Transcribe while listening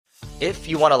If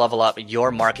you want to level up your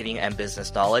marketing and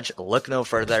business knowledge, look no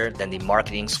further than the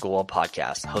Marketing School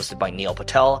podcast, hosted by Neil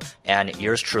Patel and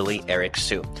yours truly, Eric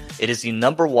Su. It is the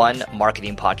 #1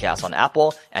 marketing podcast on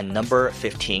Apple and number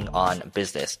 15 on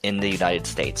business in the United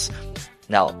States.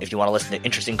 Now, if you want to listen to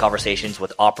interesting conversations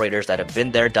with operators that have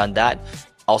been there, done that,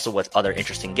 also with other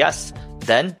interesting guests,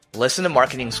 then listen to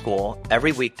Marketing School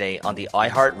every weekday on the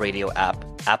iHeartRadio app,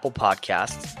 Apple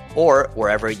Podcasts, or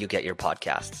wherever you get your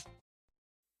podcasts.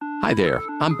 Hi there,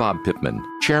 I'm Bob Pittman,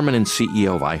 Chairman and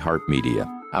CEO of iHeartMedia.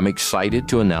 I'm excited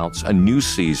to announce a new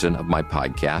season of my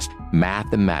podcast,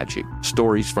 Math and Magic,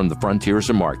 Stories from the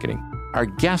Frontiers of Marketing. Our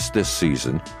guests this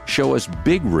season show us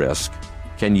big risk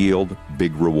can yield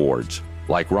big rewards,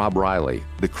 like Rob Riley,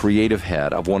 the creative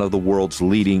head of one of the world's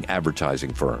leading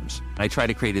advertising firms. I try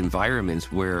to create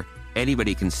environments where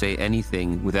anybody can say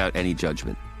anything without any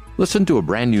judgment. Listen to a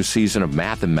brand new season of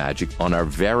Math and Magic on our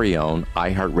very own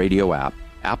iHeartRadio app,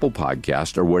 Apple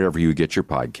Podcast, or wherever you get your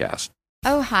podcast.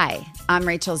 Oh, hi, I'm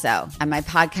Rachel Zoe, and my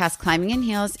podcast, Climbing in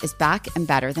Heels, is back and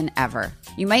better than ever.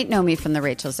 You might know me from the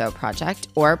Rachel Zoe Project,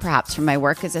 or perhaps from my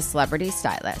work as a celebrity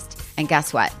stylist. And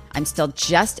guess what? I'm still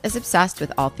just as obsessed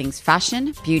with all things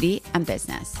fashion, beauty, and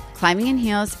business. Climbing in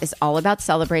Heels is all about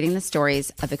celebrating the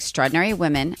stories of extraordinary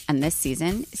women, and this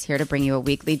season is here to bring you a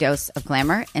weekly dose of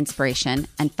glamour, inspiration,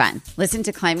 and fun. Listen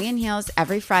to Climbing in Heels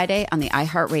every Friday on the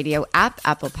iHeartRadio app,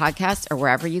 Apple Podcasts, or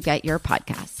wherever you get your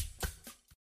podcasts.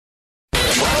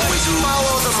 Always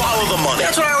follow the money.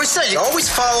 That's what I always say. You always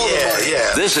follow the money.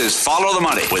 Yeah. This is Follow the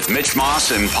Money with Mitch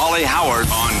Moss and Paulie Howard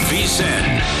on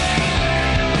VSiN.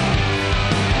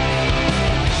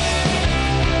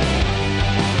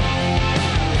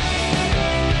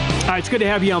 All right, it's good to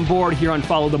have you on board here on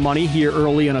Follow the Money here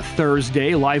early on a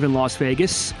Thursday, live in Las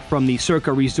Vegas from the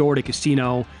Circa Resort and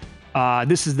Casino.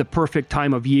 This is the perfect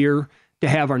time of year to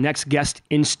have our next guest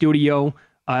in studio.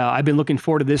 I've been looking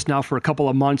forward to this now for a couple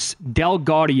of months. Del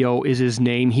Gaudio is his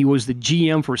name. He was the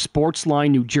GM for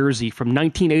Sportsline New Jersey from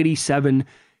 1987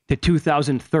 to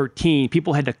 2013.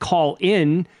 People had to call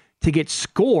in to get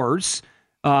scores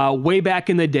way back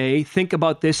in the day. Think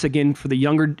about this again for the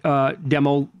younger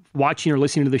demo watching or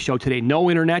listening to the show today.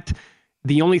 No internet.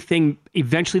 The only thing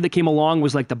eventually that came along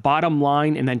was like the bottom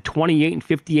line, and then 28 and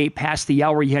 58 past the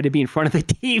hour, you had to be in front of the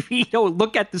TV to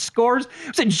look at the scores. It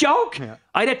was a joke. Yeah.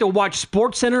 I'd have to watch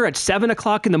SportsCenter at 7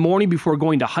 o'clock in the morning before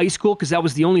going to high school because that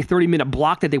was the only 30-minute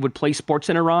block that they would play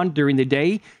SportsCenter on during the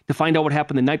day to find out what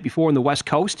happened the night before on the West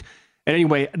Coast. And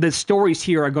anyway, the stories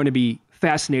here are going to be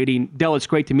fascinating. Del, it's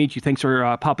great to meet you. Thanks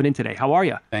for popping in today. How are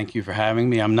you? Thank you for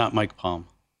having me. I'm not Mike Palm.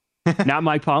 Not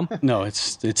Mike Palm? No,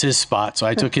 it's his spot. So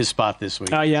I took his spot this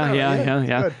week.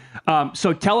 Yeah.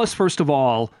 So tell us, first of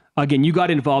all, again, you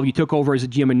got involved. You took over as a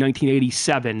GM in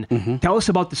 1987. Mm-hmm. Tell us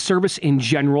about the service in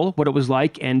general, what it was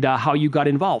like, and how you got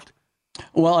involved.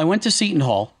 Well, I went to Seton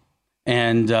Hall,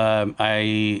 and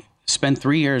I spent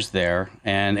 3 years there.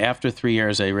 And after 3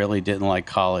 years, I really didn't like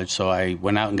college. So I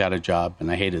went out and got a job,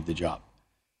 and I hated the job.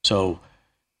 So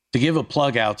to give a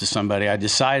plug out to somebody, I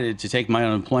decided to take my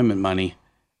unemployment money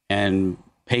and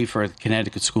pay for a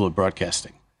Connecticut School of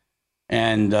Broadcasting.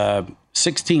 And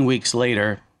 16 weeks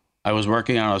later, I was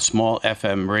working on a small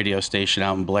FM radio station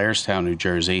out in Blairstown, New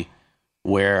Jersey,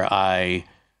 where I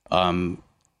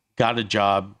got a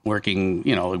job working,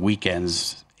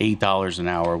 weekends, $8 an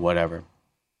hour, whatever.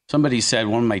 Somebody said,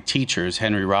 one of my teachers,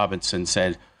 Henry Robinson,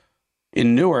 said,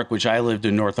 in Newark, which I lived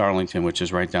in North Arlington, which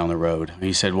is right down the road,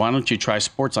 he said, why don't you try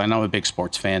sports? I know I'm a big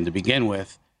sports fan to begin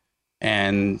with.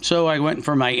 And so I went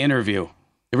for my interview.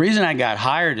 The reason I got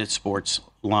hired at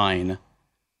Sportsline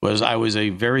was I was a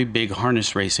very big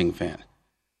harness racing fan.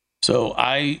 So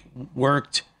I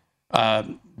worked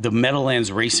the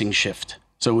Meadowlands racing shift.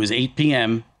 So it was 8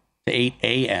 p.m. to 8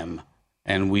 a.m.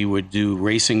 And we would do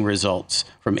racing results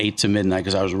from 8 to midnight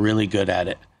because I was really good at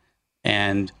it.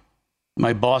 And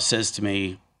my boss says to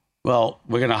me, well,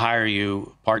 we're going to hire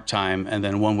you part-time. And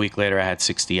then 1 week later, I had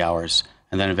 60 hours.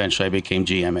 And then eventually I became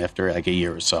GM after like a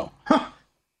year or so. Huh.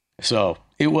 So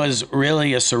it was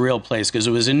really a surreal place because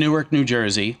it was in Newark, New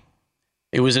Jersey.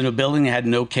 It was in a building that had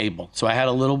no cable. So I had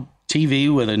a little TV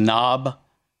with a knob,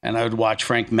 and I would watch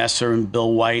Frank Messer and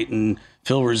Bill White and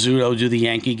Phil Rizzuto do the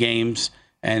Yankee games,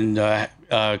 and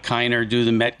Kiner do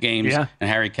the Met games, and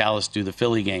Harry Kalas do the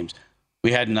Philly games.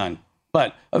 We had none.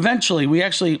 But eventually we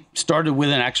actually started with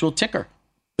an actual ticker.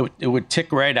 It would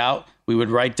tick right out. We would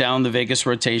write down the Vegas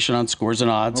rotation on scores and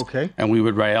odds, and we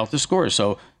would write out the scores.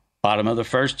 So bottom of the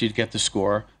first, you'd get the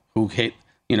score. Who hit,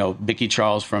 Mickey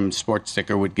Charles from Sports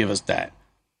Ticker would give us that.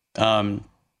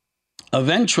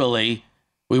 Eventually,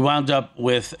 we wound up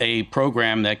with a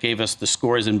program that gave us the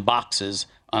scores in boxes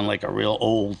on like a real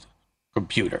old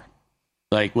computer.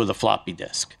 like with a floppy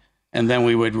disk. And then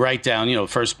we would write down,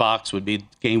 first box would be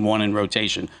game 1 in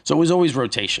rotation. So it was always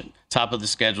rotation, top of the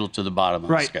schedule to the bottom of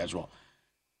the schedule.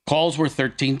 Calls were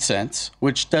 13 cents,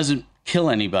 which doesn't kill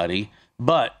anybody,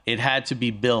 but it had to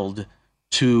be billed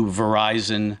to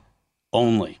Verizon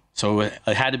only. So it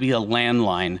had to be a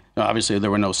landline. Obviously,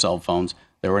 there were no cell phones.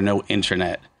 There were no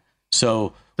internet.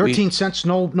 So 13 cents,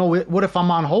 no. What if I'm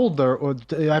on hold there? Or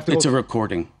do I have to it's a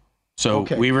recording. So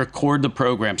we record the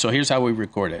program. So here's how we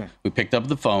record it. We picked up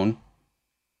the phone.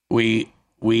 We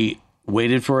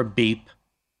waited for a beep,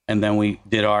 and then we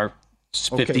did our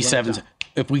 57.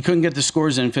 If we couldn't get the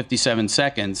scores in 57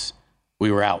 seconds,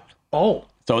 we were out. Oh.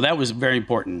 So that was very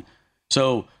important.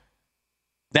 So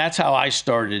that's how I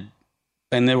started.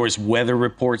 And there was weather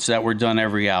reports that were done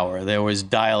every hour. There was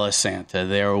Dial a Santa.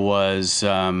 There was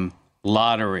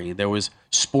lottery. There was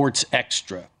Sports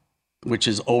Extra, which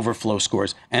is overflow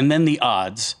scores. And then the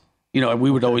odds.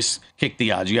 We would always kick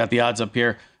the odds. You got the odds up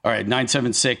here. All right,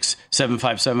 976,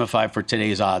 7575 for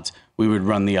today's odds. We would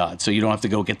run the odds. So you don't have to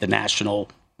go get the national.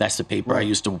 That's the paper I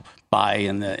used to buy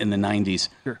in the 90s.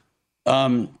 Sure.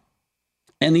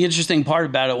 And the interesting part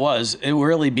about it was it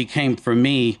really became, for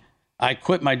me, I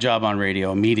quit my job on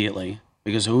radio immediately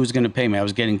because who was going to pay me? I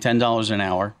was getting $10 an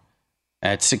hour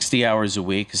at 60 hours a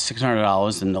week,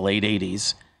 $600 in the late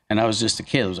 80s. And I was just a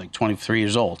kid. I was like 23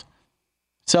 years old.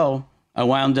 So I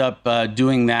wound up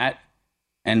doing that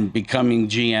and becoming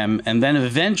GM. And then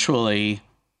eventually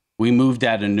we moved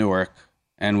out of Newark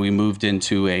and we moved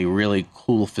into a really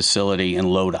cool facility in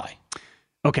Lodi.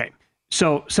 Okay.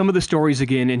 So some of the stories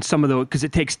again, and some of the, because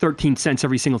it takes 13 cents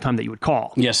every single time that you would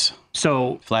call. Yes.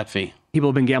 So flat fee. People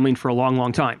have been gambling for a long,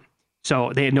 long time.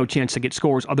 So they had no chance to get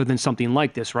scores other than something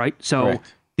like this, right? So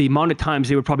Correct. The amount of times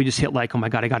they would probably just hit like, oh my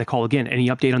God, I got to call again. Any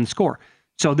update on the score?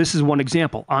 So this is one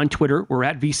example. On Twitter, we're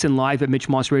at VSiN Live, at Mitch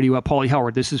Moss Radio, at Paulie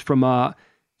Howard. This is from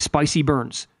Spicy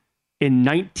Burns. In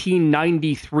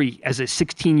 1993, as a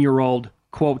 16-year-old,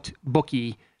 quote,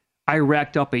 bookie, I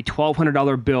racked up a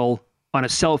 $1,200 bill on a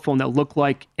cell phone that looked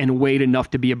like and weighed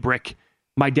enough to be a brick.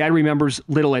 My dad remembers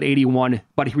little at 81,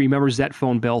 but he remembers that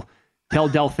phone bill. Tell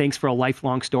Dell thanks for a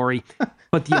lifelong story.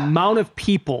 But the amount of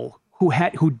people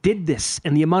who did this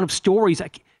and the amount of stories,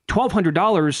 like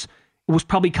 $1,200 was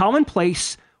probably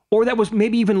commonplace, or that was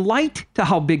maybe even light to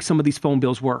how big some of these phone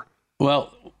bills were.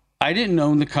 Well, I didn't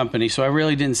own the company, so I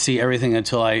really didn't see everything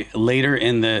until later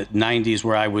in the 90s,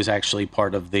 where I was actually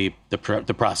part of the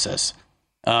process.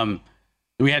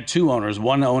 We had two owners.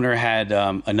 One owner had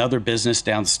another business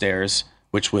downstairs,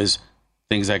 which was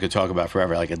things I could talk about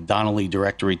forever, like a Donnelly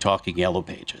directory talking Yellow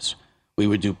Pages. We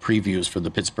would do previews for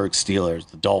the Pittsburgh Steelers,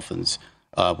 the Dolphins.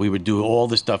 We would do all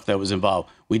the stuff that was involved.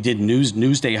 We did news.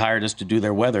 Newsday hired us to do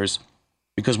their weathers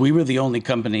because we were the only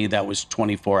company that was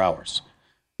 24 hours.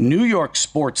 New York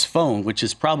Sports Phone, which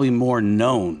is probably more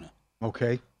known,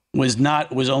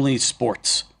 was only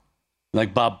sports,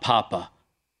 like Bob Papa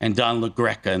and Don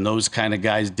LaGreca and those kind of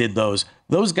guys did those.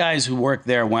 Those guys who worked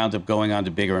there wound up going on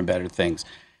to bigger and better things.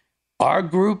 Our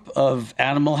group of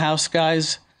Animal House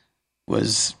guys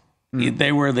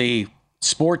they were the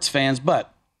sports fans,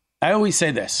 but I always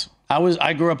say this.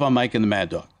 I grew up on Mike and the Mad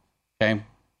Dog, okay?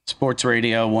 Sports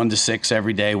radio, 1 to 6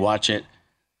 every day, watch it.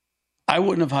 I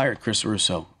wouldn't have hired Chris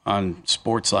Russo on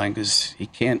Sportsline because he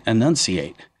can't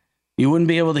enunciate. You wouldn't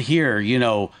be able to hear,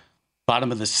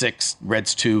 bottom of the 6th,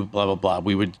 Reds 2, blah, blah, blah.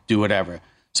 We would do whatever.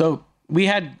 So we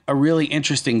had a really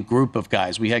interesting group of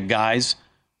guys. We had guys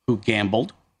who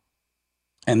gambled,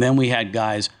 and then we had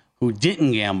guys who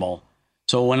didn't gamble.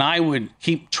 So when I would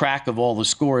keep track of all the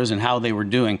scores and how they were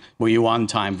doing, were you on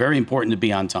time? Very important to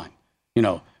be on time.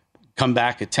 Come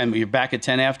back at 10. You're back at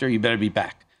 10 after, you better be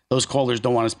back. Those callers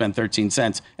don't want to spend 13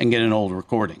 cents and get an old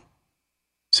recording.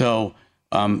 So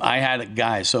I had a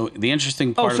guy. So the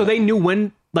interesting part. So they knew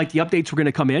when the updates were going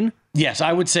to come in? Yes,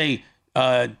 I would say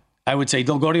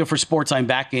they'll go to you for sports. I'm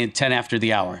back in 10 after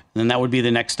the hour. Then that would be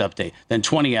the next update. Then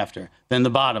 20 after. Then the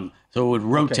bottom. So it would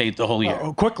rotate the whole year.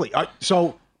 Quickly.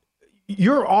 So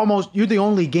you're the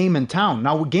only game in town.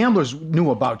 Now, gamblers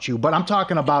knew about you, but I'm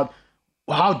talking about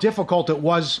how difficult it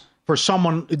was for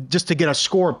someone just to get a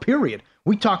score, period.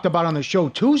 We talked about on the show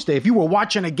Tuesday, if you were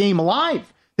watching a game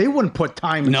live, they wouldn't put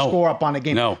time and score up on a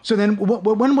game. No. So then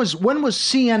when was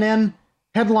CNN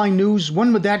headline news?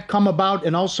 When would that come about?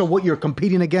 And also what you're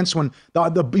competing against when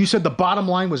you said the bottom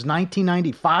line was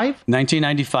 1995?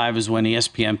 1995 is when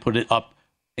ESPN put it up.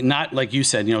 Not like you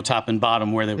said, top and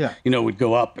bottom where they, would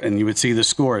go up and you would see the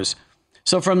scores.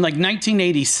 So from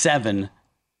 1987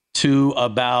 to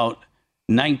about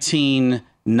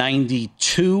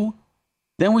 1992,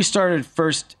 then we started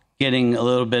first getting a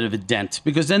little bit of a dent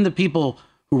because then the people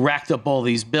who racked up all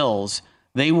these bills,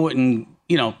 they wouldn't,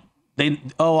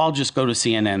 I'll just go to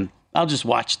CNN. I'll just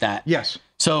watch that. Yes.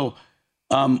 So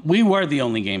we were the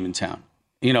only game in town.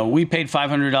 We paid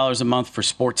 $500 a month for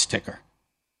Sports Ticker.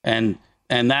 And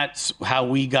that's how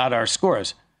we got our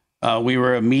scores. We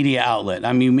were a media outlet.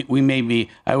 I mean,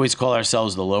 I always call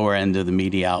ourselves the lower end of the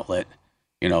media outlet,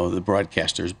 the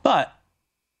broadcasters. But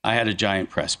I had a giant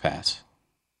press pass.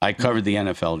 I covered the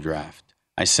NFL draft.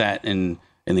 I sat in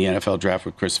the NFL draft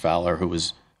with Chris Fowler, who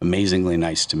was amazingly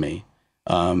nice to me.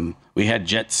 We had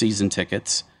Jet season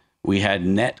tickets. We had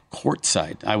net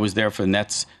courtside. I was there for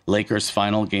Nets Lakers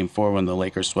final game 4 when the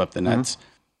Lakers swept the Nets.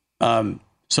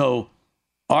 So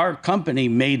our company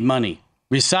made money.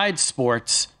 Besides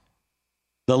sports,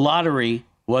 the lottery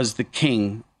was the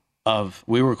king of,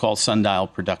 we were called Sundial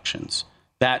Productions.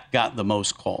 That got the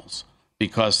most calls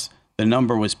because the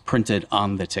number was printed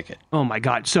on the ticket. Oh my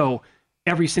God. So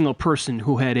every single person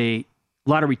who had a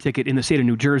lottery ticket in the state of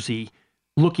New Jersey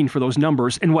looking for those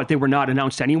numbers, and they were not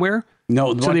announced anywhere?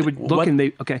 No. So they would look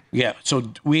okay. Yeah.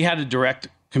 So we had a direct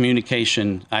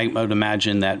communication. I would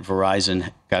imagine that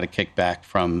Verizon got a kickback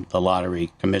from the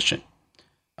lottery commission.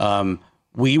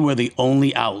 We were the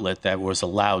only outlet that was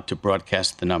allowed to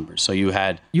broadcast the numbers. So you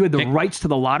had the rights to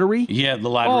the lottery? Yeah, the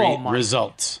lottery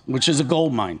results, which is a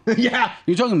gold mine. Yeah.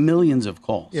 You're talking millions of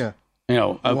calls. Yeah.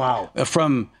 Wow.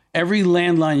 From every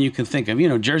landline you can think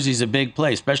of. Jersey's a big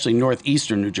place, especially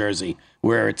northeastern New Jersey,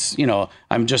 where it's,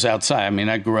 I'm just outside. I mean,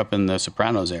 I grew up in the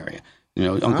Sopranos area.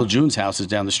 Uncle June's house is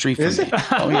down the street from me.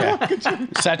 Oh, yeah.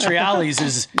 Satriali's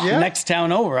is next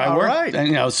town over. I work,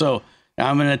 right. So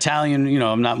I'm an Italian,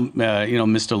 I'm not,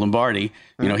 Mr. Lombardi.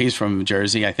 He's from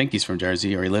Jersey. I think he's from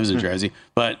Jersey, or he lives in Jersey.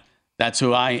 But that's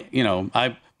who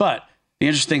but the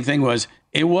interesting thing was,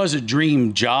 it was a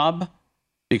dream job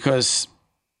because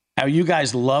how you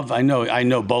guys love, I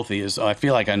know both of you. So I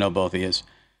feel like I know both of you.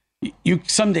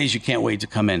 Some days you can't wait to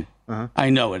come in. I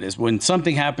know it is. When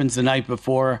something happens the night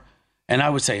before, and I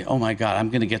would say, oh my God, I'm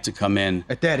going to get to come in.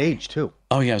 At that age too.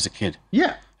 Oh yeah, I was a kid.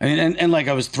 Yeah. I mean, and like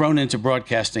I was thrown into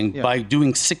broadcasting by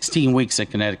doing 16 weeks at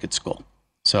Connecticut school.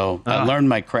 So I learned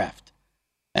my craft.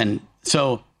 And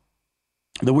so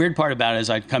the weird part about it is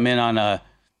I'd come in on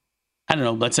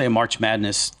let's say a March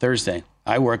Madness Thursday.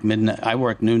 I work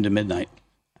noon to midnight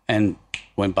and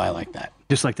went by like that.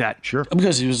 Just like that. Sure.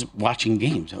 Because he was watching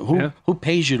games. Who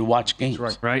pays you to watch games?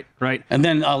 That's right. And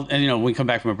then when we come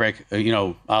back from a break,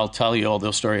 I'll tell you all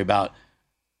the story about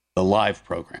the live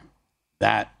program.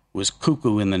 That was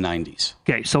cuckoo in the 90s.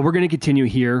 Okay, so we're going to continue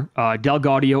here. Del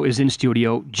Gaudio is in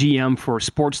studio, GM for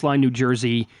Sportsline New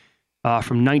Jersey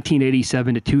from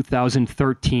 1987 to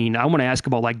 2013. I want to ask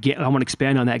about, I want to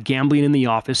expand on that gambling in the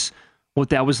office, what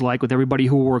that was like with everybody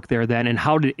who worked there then, and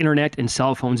how did internet and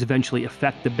cell phones eventually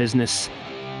affect the business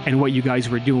and what you guys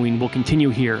were doing. We'll continue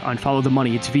here on Follow the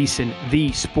Money. It's VSiN,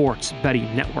 the Sports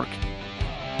Betting Network.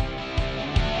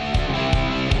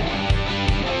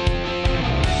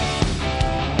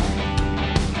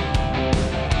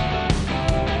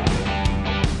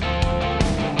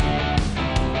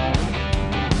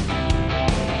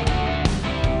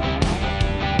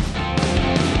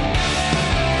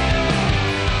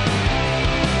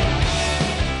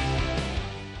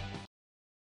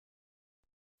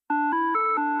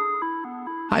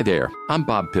 Hi there, I'm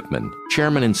Bob Pittman,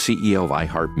 Chairman and CEO of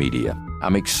iHeartMedia.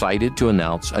 I'm excited to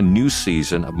announce a new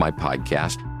season of my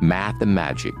podcast, Math and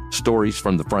Magic, Stories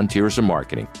from the Frontiers of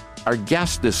Marketing. Our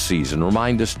guests this season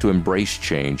remind us to embrace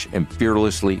change and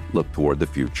fearlessly look toward the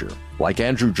future. Like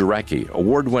Andrew Jarecki,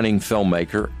 award-winning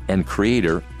filmmaker and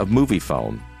creator of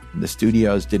MoviePhone. The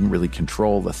studios didn't really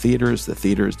control the theaters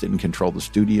didn't control the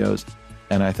studios.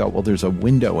 And I thought, well, there's a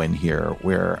window in here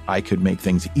where I could make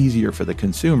things easier for the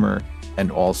consumer and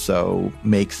also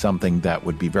make something that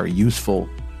would be very useful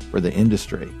for the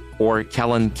industry. Or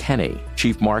Kellen Kenny,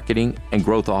 Chief Marketing and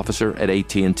Growth Officer at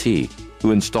AT&T,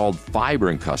 who installed fiber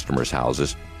in customers'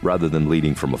 houses rather than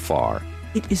leading from afar.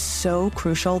 It is so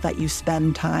crucial that you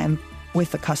spend time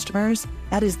with the customers.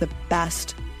 That is the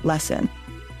best lesson.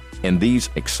 In these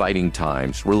exciting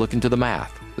times, we're looking to the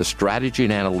math, the strategy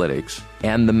and analytics,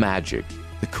 and the magic,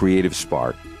 the creative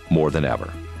spark, more than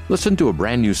ever. Listen to a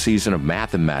brand new season of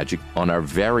Math and Magic on our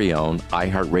very own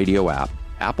iHeartRadio app,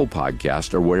 Apple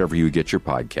Podcast, or wherever you get your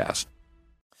podcast.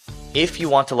 If you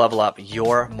want to level up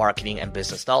your marketing and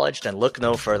business knowledge, then look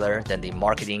no further than the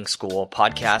Marketing School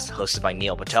podcast hosted by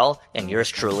Neil Patel and yours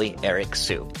truly, Eric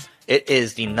Sue. It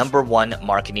is the #1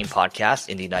 marketing podcast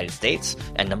in the United States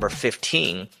and number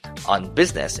 15 on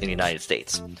business in the United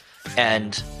States.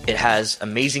 And it has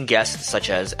amazing guests such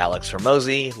as Alex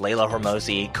Hormozi, Layla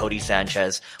Hormozi, Cody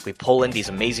Sanchez. We pull in these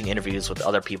amazing interviews with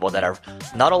other people that are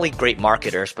not only great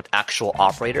marketers, but actual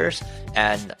operators.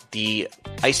 And the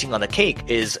icing on the cake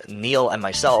is Neil and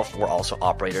myself were also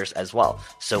operators as well.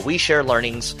 So we share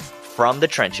learnings from the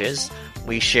trenches.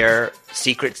 We share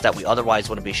secrets that we otherwise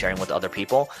wouldn't be sharing with other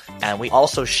people. And we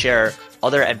also share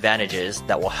other advantages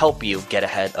that will help you get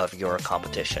ahead of your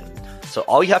competition. So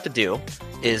all you have to do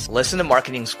is listen to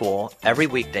Marketing School every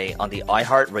weekday on the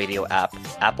iHeartRadio app,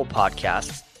 Apple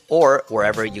Podcasts, or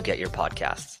wherever you get your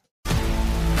podcasts.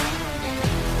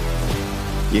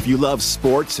 If you love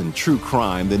sports and true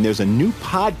crime, then there's a new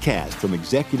podcast from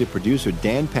executive producer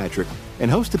Dan Patrick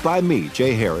and hosted by me,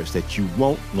 Jay Harris, that you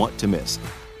won't want to miss.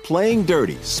 Playing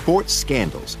Dirty: Sports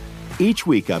Scandals. Each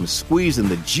week, I'm squeezing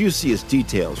the juiciest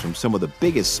details from some of the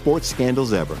biggest sports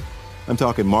scandals ever. I'm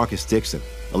talking Marcus Dixon,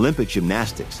 Olympic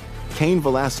gymnastics, Cain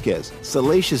Velasquez,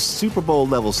 salacious Super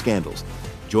Bowl-level scandals.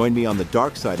 Join me on the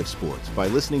dark side of sports by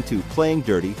listening to Playing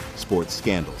Dirty: Sports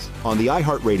Scandals on the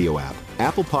iHeartRadio app,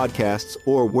 Apple Podcasts,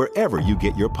 or wherever you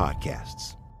get your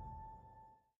podcasts.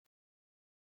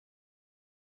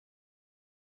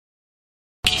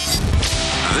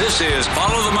 This is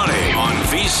Follow the Money on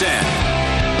VSiN.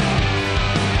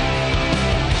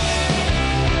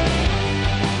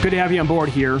 Good to have you on board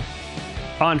here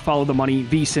on Follow the Money,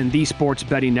 VSiN, the Sports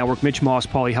Betting Network. Mitch Moss,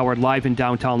 Paulie Howard, live in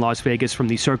downtown Las Vegas from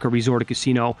the Circa Resort and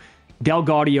Casino. Del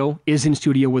Gaudio is in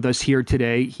studio with us here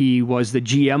today. He was the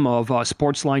GM of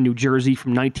Sportsline New Jersey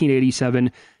from 1987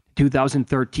 to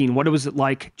 2013. What was it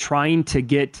like trying to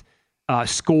get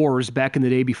scores back in the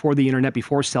day before the internet,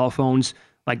 before cell phones,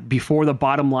 like before the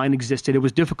bottom line existed? It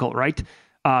was difficult, right?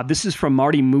 This is from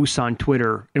Marty Moose on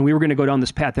Twitter, and we were going to go down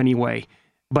this path anyway.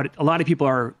 But a lot of people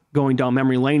are going down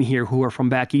memory lane here who are from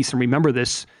back east and remember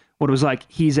this. What it was like,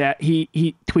 he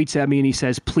tweets at me and he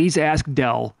says, please ask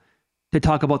Del to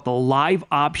talk about the live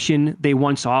option they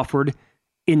once offered.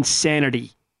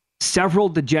 Insanity. Several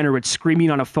degenerates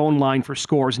screaming on a phone line for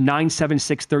scores,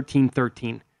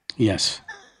 976-1313. Yes.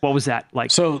 What was that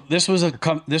like? So this was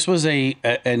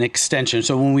an extension.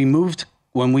 So when we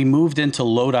moved into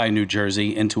Lodi, New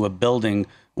Jersey, into a building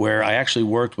where I actually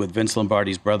worked with Vince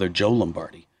Lombardi's brother, Joe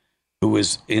Lombardi, who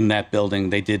was in that building.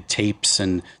 They did tapes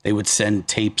and they would send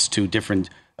tapes to different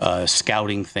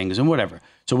scouting things and whatever.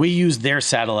 So we used their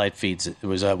satellite feeds. It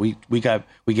was we gave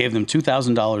them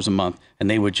 $2,000 a month, and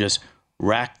they would just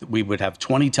we would have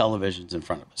 20 televisions in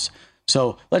front of us.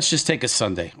 So let's just take a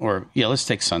Sunday, let's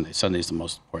take Sunday. Sunday's the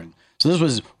most important. So this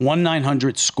was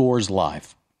 1-900 Scores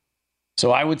Live.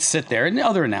 So I would sit there, and the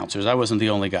other announcers, I wasn't the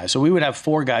only guy. So we would have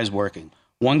 4 guys working.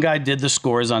 One guy did the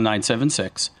scores on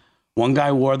 976. One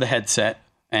guy wore the headset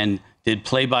and did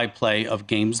play-by-play of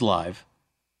games live.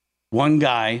 One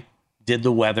guy did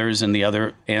the weathers and the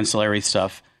other ancillary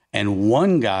stuff. And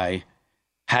one guy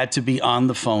had to be on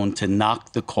the phone to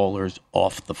knock the callers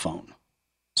off the phone.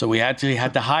 So we actually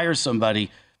had to hire somebody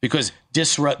because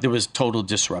there was total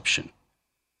disruption.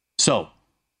 So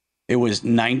it was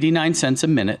 99 cents a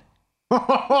minute.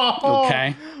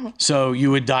 Okay. So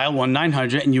you would dial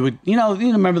 1-900 and you would, you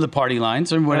remember the party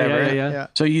lines or whatever. Yeah.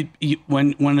 So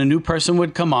when a new person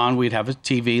would come on, we'd have a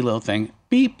TV little thing,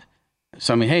 beep.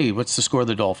 So hey, what's the score of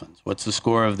the Dolphins? What's the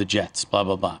score of the Jets? Blah,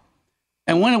 blah, blah.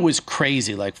 And when it was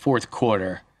crazy, like fourth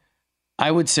quarter,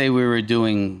 I would say we were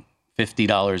doing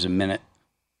 $50 a minute.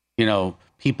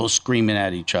 People screaming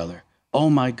at each other. Oh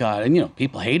my God. And,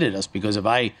 people hated us because if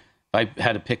I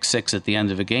had a pick six at the end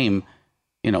of a game,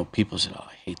 people said, oh,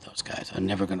 I hate those guys. I'm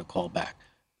never going to call back.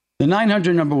 The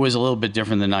 900 number was a little bit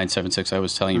different than 976 I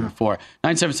was telling you before.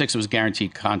 976 was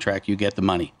guaranteed contract. You get the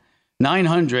money.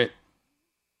 900,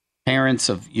 parents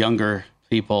of younger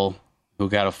people who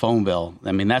got a phone bill,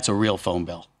 that's a real phone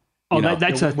bill.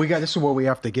 This is what we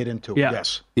have to get into. Yeah.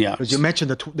 Yes. Yeah. Because you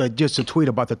mentioned just a tweet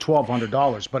about the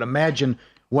 $1,200, but imagine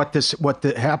what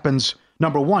happens.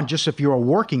 Number one, just if you're a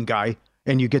working guy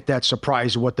and you get that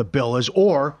surprise of what the bill is,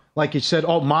 or like you said,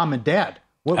 mom and dad,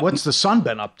 what's the son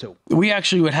been up to? We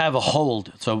actually would have a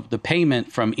hold. So the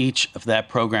payment from each of that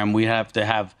program, we have to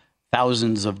have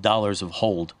thousands of dollars of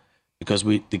hold because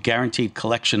the guaranteed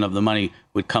collection of the money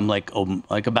would come like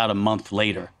about a month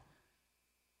later.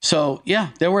 So yeah,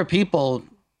 there were people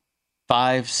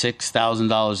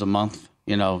 $5,000-$6,000 a month,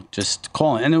 just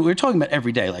calling, and we were talking about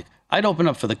every day. Like I'd open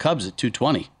up for the Cubs at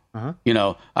 2:20.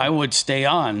 I would stay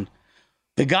on.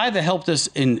 The guy that helped us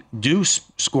do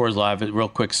Scores Live, a real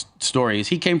quick story, is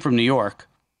he came from New York.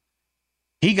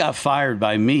 He got fired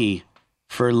by me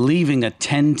for leaving a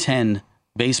 10-10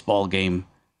 baseball game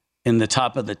in the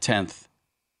top of the 10th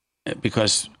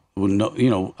because,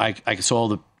 I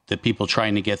saw the the people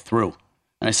trying to get through.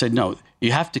 And I said, no,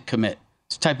 you have to commit.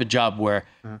 It's the type of job where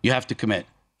you have to commit.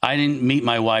 I didn't meet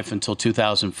my wife until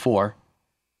 2004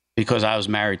 because I was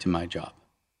married to my job.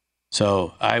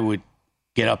 So I would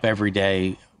get up every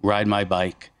day, ride my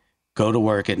bike, go to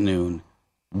work at noon,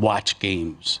 watch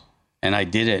games. And I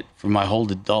did it for my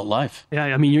whole adult life. Yeah,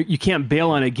 I mean, you can't bail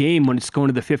on a game when it's going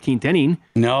to the 15th inning.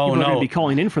 No. People are going to be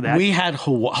calling in for that. We had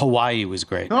Hawaii was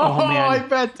great. Oh, man. I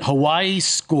bet. Hawaii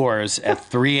scores at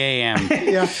 3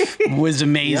 a.m. was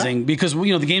amazing because,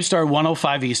 the game started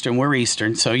 1:05 Eastern. We're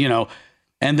Eastern. So,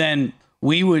 and then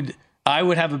I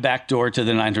would have a back door to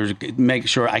the Niners, make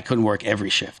sure I couldn't work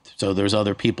every shift. So there's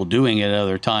other people doing it at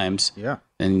other times. Yeah.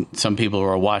 And some people who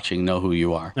are watching know who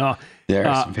you are. Oh, there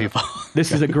are some people.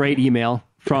 This is a great email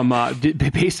from,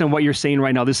 based on what you're saying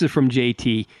right now. This is from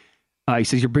JT. He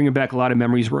says, you're bringing back a lot of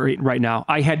memories right now.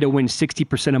 I had to win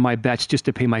 60% of my bets just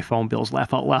to pay my phone bills.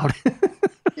 Laugh out loud.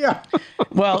 Yeah.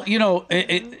 Well,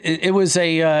 it was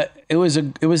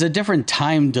a different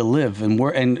time to live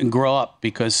and grow up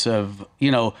because of,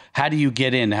 how do you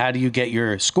get in? How do you get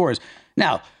your scores?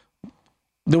 Now,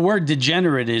 the word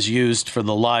degenerate is used for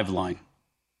the live line.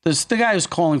 The guy who's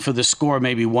calling for the score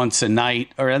maybe once a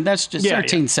night, and that's just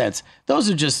 13 cents. Those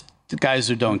are just the guys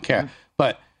who don't care.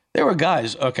 But there were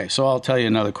guys. Okay, so I'll tell you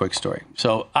another quick story.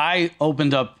 So I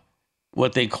opened up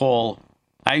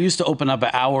I used to open up an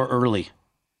hour early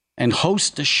and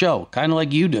host a show, kind of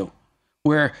like you do,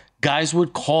 where guys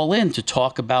would call in to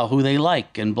talk about who they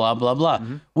like and blah, blah, blah.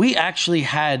 Mm-hmm. We actually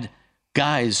had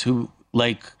guys who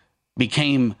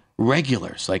became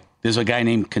regulars. Like there's a guy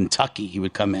named Kentucky. He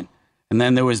would come in. And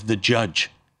then there was the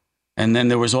judge. And then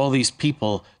there was all these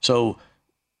people. So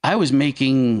I was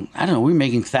making, we were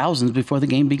making thousands before the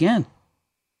game began,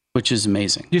 which is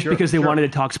amazing. Just because they wanted to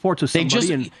talk sports with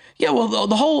somebody.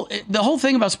 The whole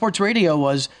thing about sports radio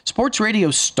was sports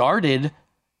radio started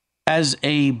as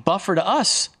a buffer to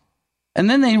us. And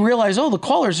then they realized, the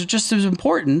callers are just as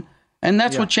important. And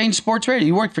that's what changed sports radio.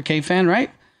 You worked for KFan, right?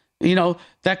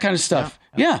 That kind of stuff.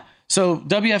 Yeah. So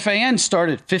WFAN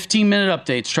started 15-minute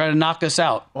updates, try to knock us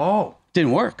out. Oh.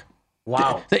 Didn't work.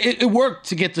 Wow. It worked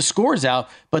to get the scores out,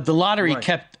 but the lottery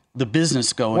kept the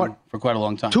business going for quite a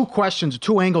long time.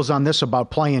 Two angles on this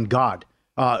about playing God.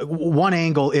 One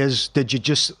angle is, did you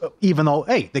just, even though,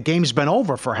 the game's been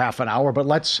over for half an hour, but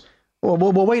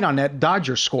we'll wait on that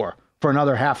Dodgers score for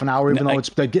another half an hour, even though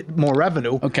they get more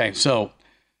revenue. Okay, so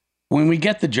when we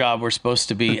get the job, we're supposed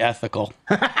to be ethical.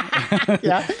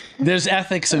 Yeah. There's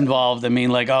ethics involved. I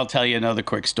mean, I'll tell you another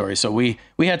quick story. So we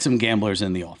had some gamblers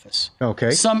in the office.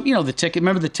 Okay. Some, the ticket.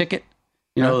 Remember the ticket?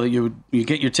 You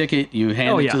get your ticket, you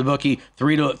hand it to the bookie.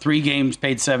 3 games,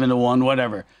 paid 7-1,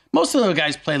 whatever. Most of the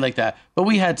guys played like that, but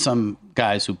we had some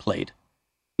guys who played.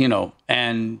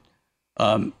 And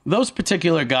those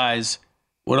particular guys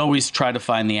would always try to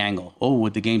find the angle. Oh,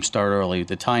 would the game start early?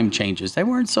 The time changes. They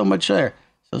weren't so much there.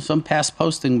 So some past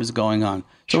posting was going on.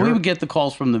 So we would get the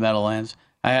calls from the Meadowlands.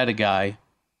 I had a guy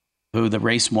who the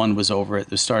race 1 was over.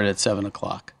 It started at 7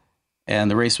 o'clock.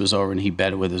 And the race was over, and he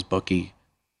bet it with his bookie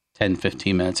 10,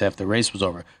 15 minutes after the race was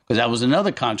over. Because that was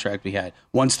another contract we had.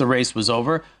 Once the race was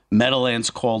over, Meadowlands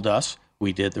called us.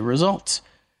 We did the results.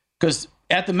 Because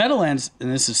at the Meadowlands,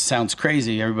 and sounds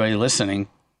crazy, everybody listening,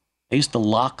 they used to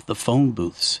lock the phone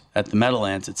booths at the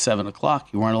Meadowlands at 7 o'clock.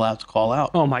 You weren't allowed to call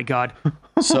out. Oh, my God.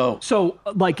 So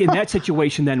in that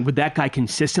situation, then, would that guy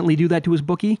consistently do that to his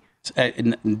bookie?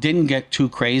 It didn't get too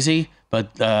crazy,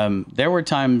 but there were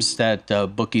times that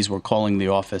bookies were calling the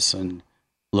office and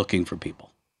looking for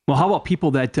people. Well, how about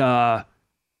people that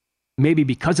maybe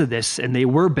because of this, and they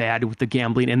were bad with the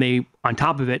gambling, and they, on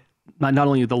top of it, not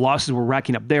only the losses were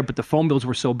racking up there, but the phone bills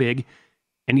were so big.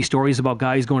 Any stories about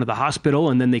guys going to the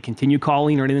hospital and then they continue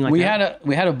calling or anything like that?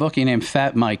 We had a bookie named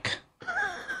Fat Mike.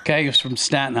 Okay, he was from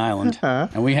Staten Island,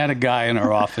 and we had a guy in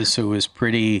our office who was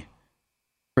pretty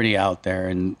out there,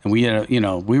 and we had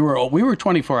we were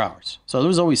 24 hours, so there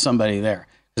was always somebody there.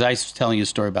 Because I was telling you a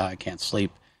story about I can't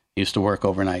sleep. He used to work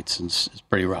overnights, and it's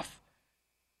pretty rough.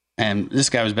 And this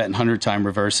guy was betting 100-time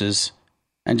reverses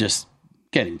and just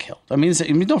getting killed. I mean,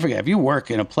 don't forget, if you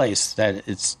work in a place that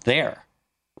it's there,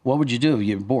 what would you do?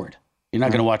 You're bored. You're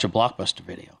not going to watch a Blockbuster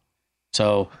video.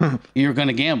 So you're going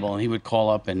to gamble. And he would call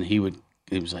up and he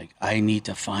was like, I need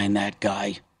to find that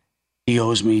guy. He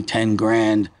owes me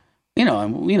 $10,000.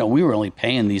 We were only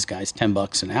paying these guys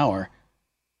 $10 an hour.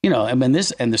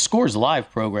 And the Scores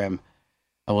Live program,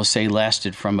 I will say,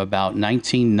 lasted from about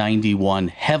 1991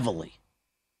 heavily.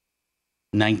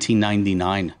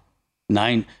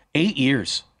 1999, 8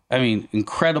 years. I mean,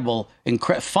 incredible,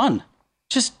 fun.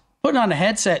 Just putting on a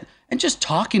headset and just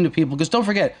talking to people. Because don't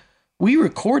forget, we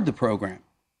record the program.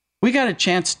 we got a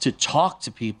chance to talk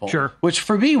to people, Sure. which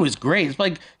for me was great. It's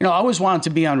like, I always wanted to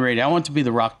be on radio. I wanted to be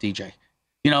the rock DJ.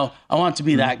 I wanted to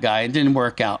be that guy. It didn't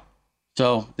work out.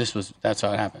 So that's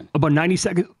how it happened. About 90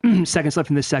 seconds left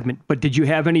in this segment. But did you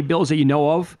have any bills that you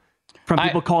know of from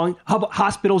people calling? How about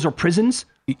hospitals or prisons?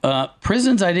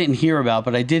 Prisons I didn't hear about,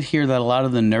 but I did hear that a lot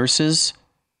of the nurses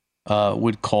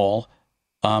would call.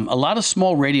 A lot of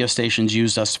small radio stations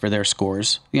used us for their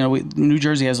scores. New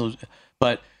Jersey has,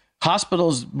 but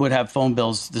hospitals would have phone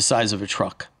bills the size of a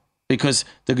truck because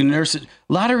the nurses.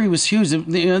 Lottery was huge.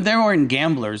 They weren't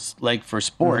gamblers like for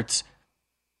sports.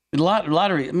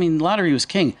 Lottery was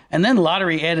king. And then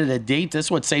lottery added a date.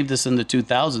 That's what saved us in the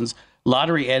 2000s.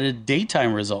 Lottery added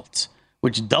daytime results,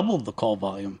 which doubled the call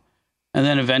volume. And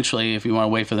then eventually, if you want to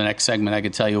wait for the next segment, I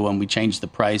could tell you when we changed the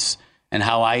price and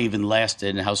how I even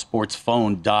lasted and how sports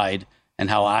phone died and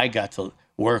how I got to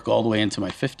work all the way into my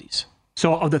 50s.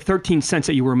 So of the 13 cents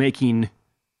that you were making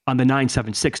on the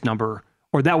 976 number,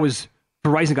 or that was,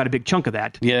 Verizon got a big chunk of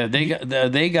that. Yeah,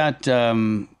 they got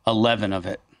 11 of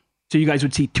it. So you guys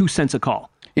would see 2 cents a call.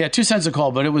 Yeah, 2 cents a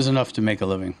call, but it was enough to make a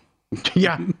living.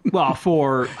 Yeah. Well,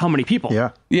 for how many people?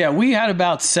 Yeah. Yeah, we had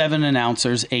about 7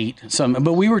 announcers, 8,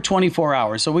 but we were 24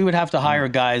 hours. So we would have to hire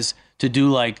guys to do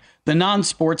like the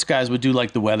non-sports guys would do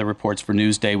like the weather reports for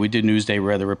Newsday. We did Newsday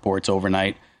weather reports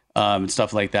overnight and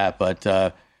stuff like that. But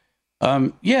but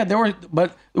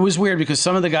it was weird because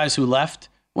some of the guys who left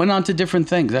went on to different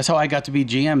things. That's how I got to be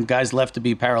GM. Guys left to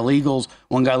be paralegals.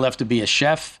 One guy left to be a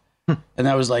chef. And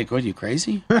I was like, what, are you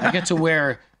crazy? I get to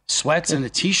wear sweats and a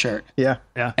T-shirt. Yeah.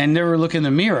 And never look in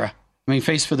the mirror.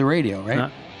 Face for the radio, right?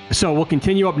 So we'll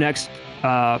continue up next.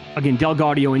 Again, Del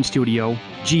Gaudio in studio,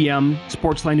 GM,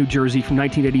 Sportsline New Jersey from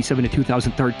 1987 to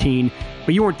 2013.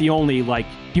 But you weren't the only,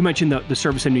 you mentioned the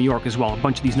service in New York as well. A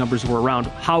bunch of these numbers were around.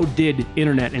 How did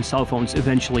internet and cell phones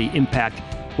eventually impact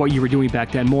what you were doing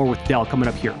back then? More with Del coming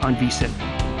up here on VSiN.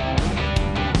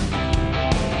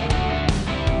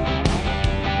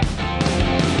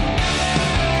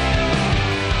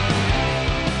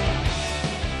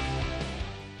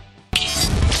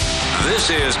 This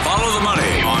is Follow the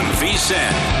Money on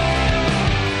VSiN.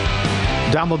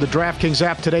 Download the DraftKings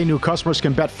app today. New customers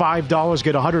can bet $5,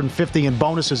 get $150 in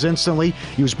bonuses instantly.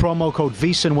 Use promo code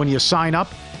VSiN when you sign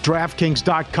up.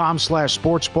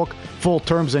 DraftKings.com/sportsbook. Full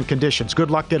terms and conditions.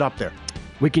 Good luck. Get up there.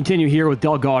 We continue here with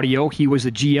Del Gaudio. He was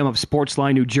the GM of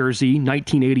Sportsline New Jersey,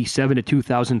 1987 to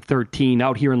 2013,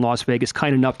 out here in Las Vegas.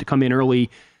 Kind enough to come in early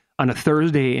on a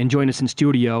Thursday and join us in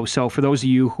studio. So for those of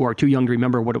you who are too young to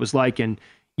remember what it was like and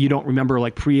you don't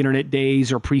remember pre-internet days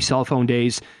or pre-cell phone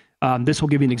days, this will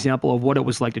give you an example of what it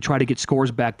was like to try to get scores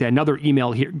back then. Another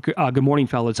email here. Good morning,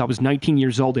 fellas. I was 19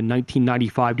 years old in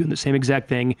 1995 doing the same exact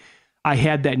thing. I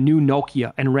had that new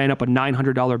Nokia and ran up a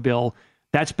 $900 bill.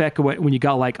 That's back when you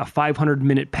got a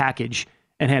 500-minute package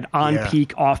and had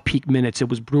on-peak, off-peak minutes. It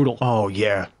was brutal. Oh,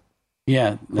 yeah.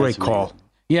 Yeah. Great call.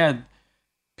 Yeah.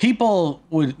 People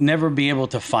would never be able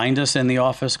to find us in the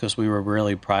office because we were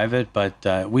really private,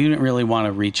 but we didn't really want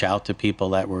to reach out to people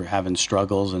that were having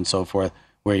struggles and so forth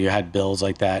where you had bills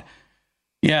like that.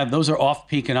 Yeah, those are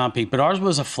off-peak and on-peak, but ours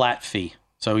was a flat fee.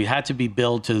 So you had to be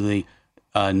billed to the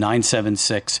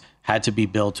 976, had to be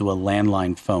billed to a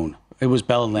landline phone. It was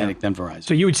Bell Atlantic, then Verizon.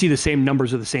 So you would see the same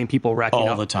numbers of the same people racking up?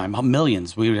 All the time.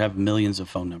 Millions. We would have millions of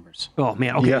phone numbers. Oh,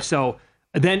 man. Okay, so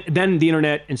then the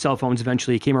internet and cell phones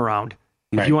eventually came around.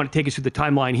 Right. If you want to take us through the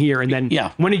timeline here, and then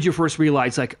when did you first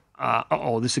realize, this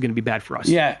is going to be bad for us?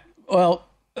 Yeah, well,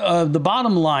 the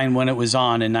bottom line when it was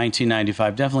on in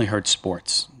 1995 definitely hurt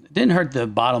sports. It didn't hurt the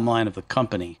bottom line of the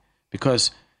company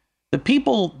because the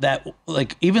people that,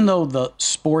 even though the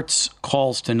sports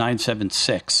calls to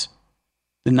 976,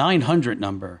 the 900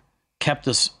 number kept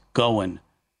us going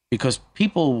because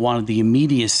people wanted the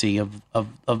immediacy of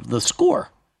the score.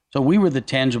 So we were the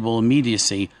tangible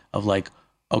immediacy of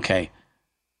okay,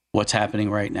 what's happening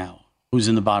right now? Who's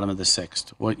in the bottom of the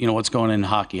sixth? What's going on in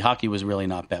hockey? Hockey was really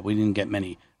not bad. We didn't get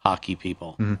many hockey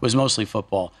people. Mm-hmm. It was mostly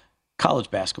football. College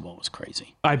basketball was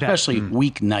crazy. I bet. Especially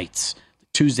weeknights.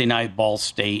 Tuesday night, Ball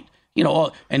State.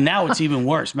 And now it's even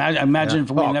worse. Imagine if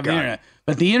we didn't have the internet.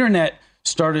 But the internet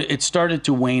started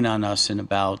to wane on us in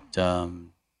about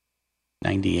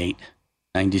 98,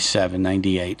 97,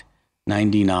 98,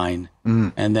 99.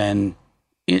 Mm. And then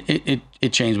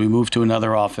it changed. We moved to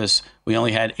another office. We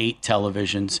only had 8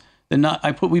 televisions.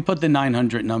 We put the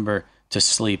 900 number to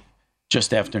sleep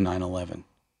just after 9/11.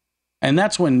 And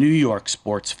that's when New York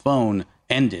sports phone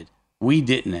ended. We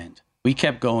didn't end. We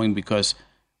kept going because,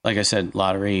 like I said,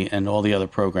 lottery and all the other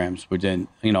programs we did.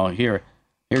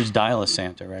 Here's Dial a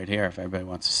Santa right here if everybody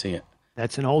wants to see it.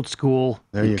 That's an old school.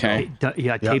 There you go. Tape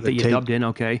that you dubbed in.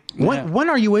 Okay. When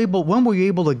were you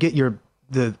able to get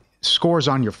the scores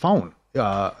on your phone?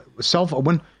 Cell phone.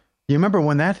 When you remember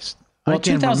when that? Well,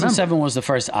 2007 was the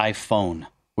first iPhone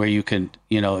where you could,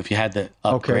 if you had the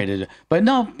upgraded. Okay. But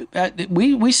no,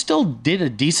 we still did a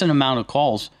decent amount of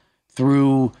calls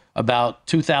through about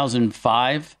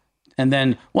 2005. And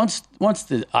then once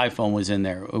the iPhone was in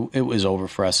there, it was over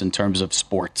for us in terms of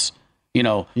sports.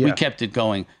 We kept it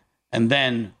going. And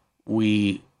then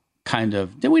we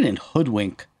didn't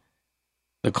hoodwink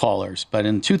the callers. But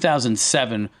in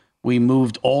 2007, we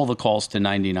moved all the calls to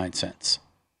 99 cents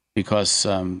because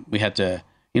we had to,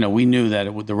 we knew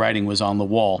that the writing was on the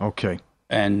wall. Okay.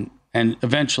 And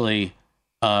eventually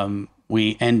I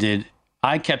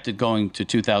kept it going to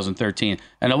 2013.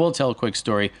 And I will tell a quick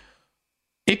story.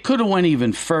 It could have went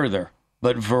even further,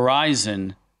 but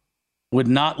Verizon would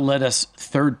not let us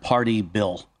third-party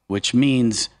bill, which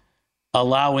means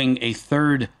allowing a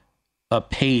third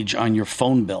page on your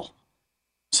phone bill.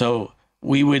 So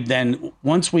we would then,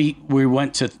 once we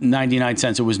went to 99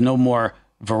 cents, it was no more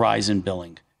Verizon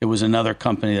billing. It was another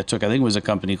company that took, I think it was a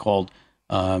company called,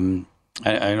 I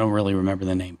don't really remember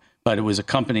the name, but it was a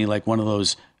company like one of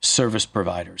those service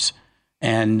providers.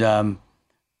 And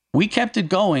we kept it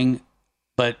going,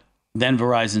 but then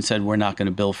Verizon said, we're not going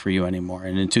to bill for you anymore.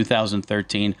 And in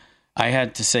 2013, I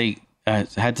had to say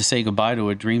goodbye to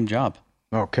a dream job.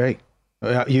 Okay.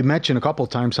 You mentioned a couple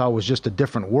of times how it was just a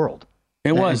different world.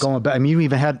 It was. Going back, I mean, you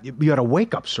had a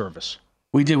wake-up service.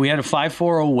 We did. We had a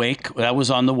 540 wake. That was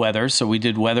on the weather, so we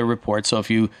did weather reports. So if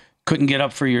you couldn't get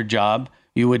up for your job,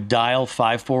 you would dial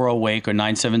 540 wake or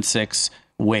 976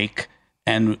 wake,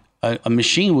 and a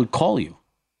machine would call you,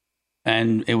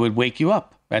 and it would wake you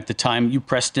up. At the time you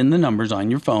pressed in the numbers on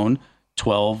your phone,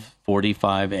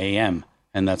 12:45 a.m.,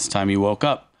 and that's the time you woke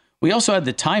up. We also had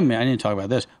the time. I didn't talk about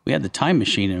this. We had the time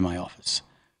machine in my office.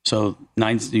 So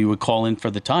you would call in for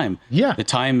the time. Yeah. The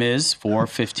time is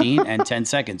 4:15 and 10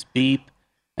 seconds. Beep.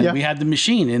 And we had the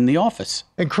machine in the office.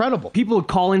 Incredible. People would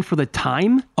call in for the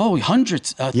time? Oh,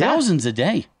 hundreds, thousands a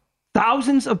day.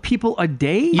 Thousands of people a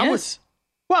day? Yes.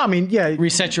 Well, I mean, yeah.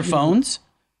 Reset your phones.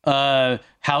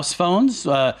 House phones.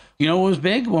 What was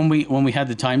big when we had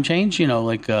the time change?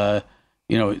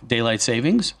 Daylight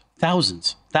savings.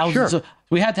 Thousands. Sure.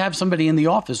 We had to have somebody in the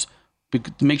office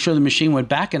to make sure the machine went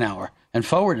back an hour and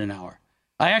forward an hour.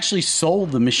 I actually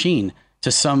sold the machine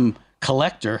to some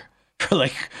collector for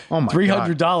like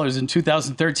 $300 in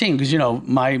 2013 because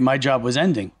my job was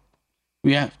ending.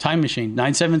 Yeah, time machine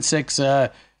 976. I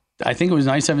think it was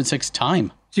 976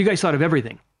 time. So you guys thought of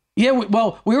everything. Yeah,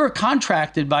 we were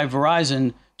contracted by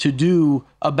Verizon to do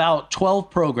about 12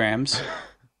 programs.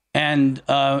 And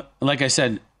like I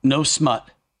said, no smut.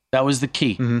 That was the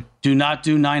key. Mm-hmm. Do not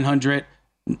do 900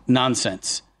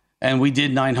 nonsense. And we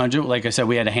did 900. Like I said,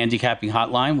 we had a handicapping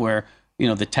hotline where,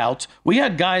 the touts. We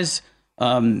had guys,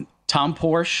 Tom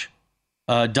Porsche,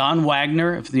 Don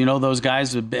Wagner, if you know those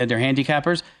guys, they're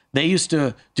handicappers. They used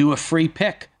to do a free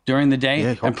pick during the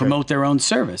day and promote their own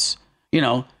service.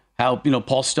 How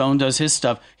Paul Stone does his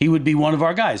stuff. He would be one of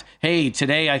our guys. Hey,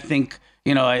 today I think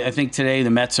today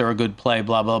the Mets are a good play.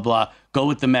 Blah blah blah. Go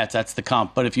with the Mets. That's the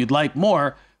comp. But if you'd like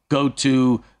more, go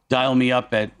to dial me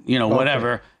up at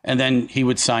whatever, and then he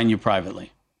would sign you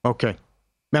privately. Okay.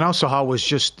 And also how it was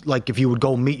just like if you would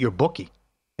go meet your bookie,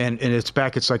 and it's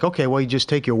back. It's like okay, well you just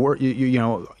take your word.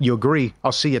 You agree.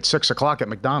 I'll see you at 6:00 at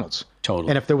McDonald's. Totally.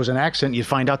 And if there was an accident, you'd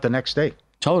find out the next day.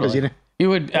 Totally. You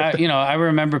would, I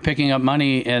remember picking up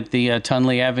money at the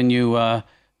Tunley Avenue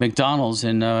McDonald's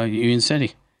in Union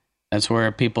City. That's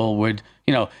where people would,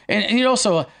 and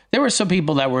also there were some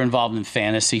people that were involved in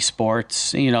fantasy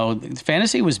sports.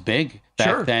 Fantasy was big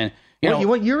back then.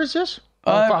 What year is this?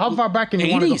 How far back can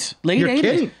you want to go? Late 80s.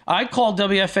 Kidding. I called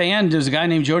WFAN. There's a guy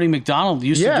named Jody McDonald who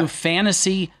used to do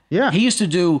fantasy. Yeah. He used to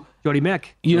do Jody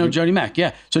Mack. Jody Mack,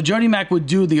 yeah. So Jody Mack would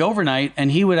do the overnight,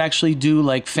 and he would actually do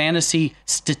like fantasy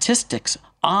statistics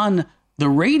on the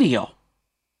radio.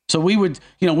 So we would,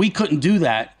 we couldn't do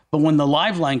that, but when the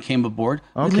live line came aboard,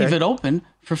 we'd leave it open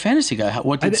for fantasy guy.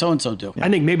 What did so-and-so do? I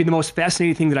think maybe the most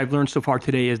fascinating thing that I've learned so far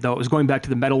today is going back to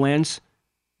the Meadowlands.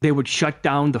 They would shut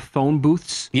down the phone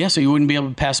booths. Yeah, so you wouldn't be able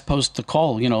to pass post the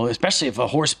call, especially if a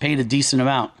horse paid a decent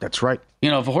amount. That's right.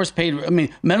 If a horse paid,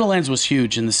 Meadowlands was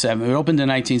huge in the 70s. It opened in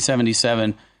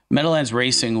 1977. Meadowlands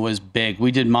racing was big.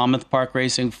 We did Monmouth Park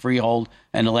Racing, Freehold,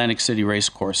 and Atlantic City Race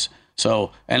Course.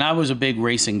 So, and I was a big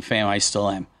racing fan. I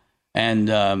still am.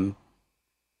 And,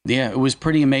 it was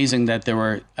pretty amazing that there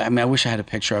were, I wish I had a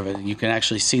picture of it. You can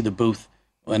actually see the booth,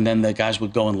 and then the guys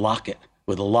would go and lock it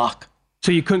with a lock.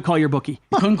 So you couldn't call your bookie?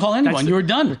 You couldn't call anyone. You were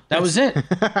done. That was it.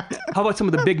 How about some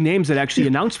of the big names that actually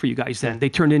announced for you guys then? They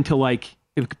turned into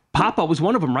Papa was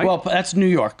one of them, right? Well, that's New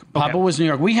York. Papa was New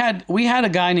York. We had a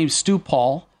guy named Stu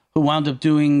Paul who wound up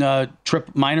doing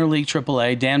minor league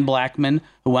AAA, Dan Blackman,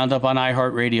 who wound up on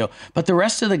iHeartRadio. But the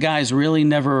rest of the guys really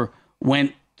never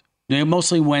went. They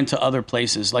mostly went to other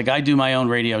places. Like I do my own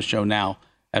radio show now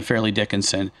at Fairleigh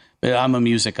Dickinson, but I'm a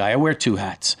music guy. I wear two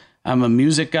hats. I'm a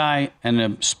music guy and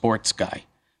a sports guy.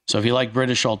 So if you like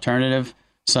British alternative,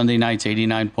 Sunday nights,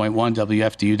 89.1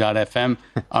 WFDU.FM.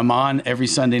 I'm on every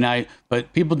Sunday night.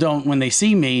 But people don't, when they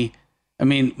see me, I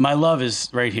mean, my love is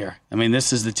right here. I mean,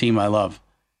 this is the team I love.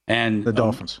 And the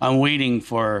Dolphins. I'm waiting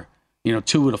for,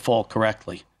 two to fall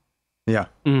correctly. Yeah.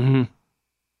 Mm-hmm.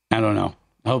 I don't know.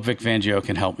 I hope Vic Fangio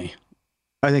can help me.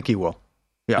 I think he will.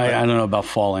 Yeah. I don't know about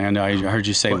falling. I know I heard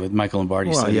you say with Michael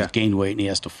Lombardi, said he's gained weight and he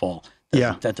has to fall.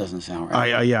 That doesn't sound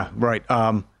right. Yeah, right.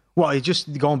 Well, it's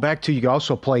just going back to, you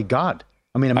also play God.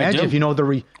 I mean, imagine if you know the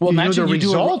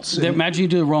results. Imagine you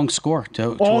do the wrong score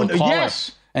to a caller.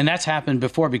 Yes. And that's happened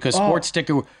before because Sports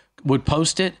Sticker would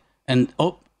post it and,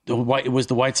 it was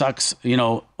the White Sox,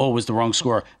 it was the wrong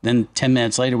score. Then 10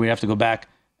 minutes later, we'd have to go back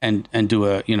and do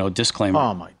a, disclaimer.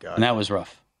 Oh, my God. And that was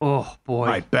rough. Oh, boy.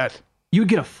 I bet. You would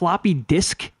get a floppy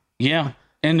disk? Yeah.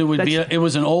 And it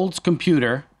was an old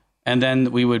computer. And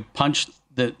then we would punch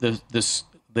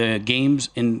the games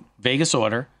in Vegas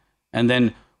order. And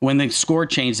then when the score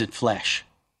changed, it flash.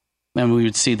 And we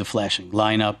would see the flashing,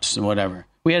 lineups and whatever.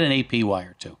 We had an AP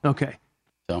wire, too. Okay.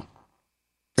 So.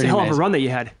 It's a hell of a run that you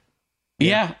had.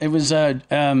 Yeah, it was.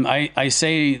 I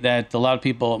say that a lot of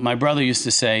people, my brother used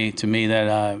to say to me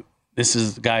that this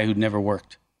is the guy who'd never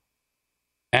worked.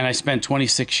 And I spent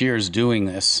 26 years doing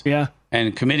this. Yeah.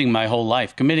 And committing my whole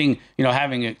life, having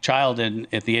a child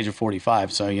at the age of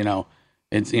 45. So,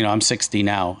 I'm 60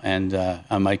 now and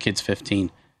my kid's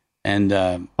 15. And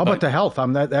how about the health? How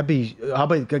about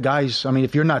the guys? I mean,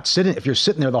 if you're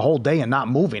sitting there the whole day and not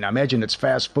moving, I imagine it's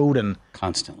fast food and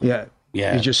constantly. Yeah.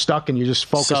 You're just stuck and you're just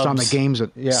focused on the games.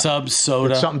 Subs,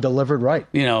 soda. Get something delivered right.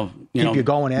 Keep you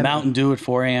going in. Mountain Dew at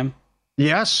 4 a.m.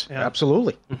 Yes,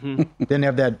 absolutely. Mm-hmm. Didn't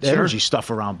have that energy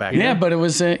stuff around back then. Yeah, but it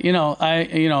was,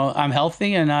 I'm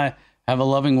healthy and I have a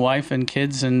loving wife and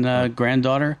kids and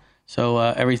granddaughter. So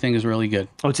everything is really good.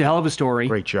 Oh, it's a hell of a story.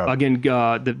 Great job. Again,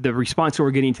 the response that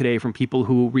we're getting today from people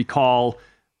who recall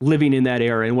living in that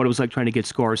era and what it was like trying to get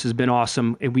scores has been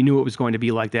awesome. And we knew it was going to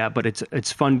be like that, but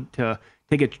it's fun to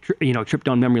take a trip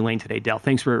down memory lane today, Del.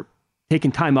 Thanks for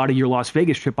taking time out of your Las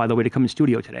Vegas trip, by the way, to come in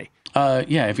studio today.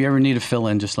 Yeah, if you ever need a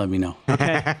fill-in, just let me know.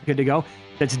 Okay, good to go.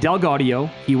 That's Del Gaudio.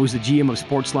 He was the GM of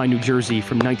Sportsline New Jersey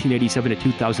from 1987 to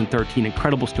 2013.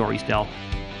 Incredible stories, Del.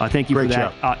 Thank you for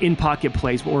that. In Pocket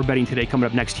Plays, what we're betting today, coming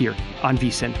up next here on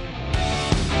VSiN.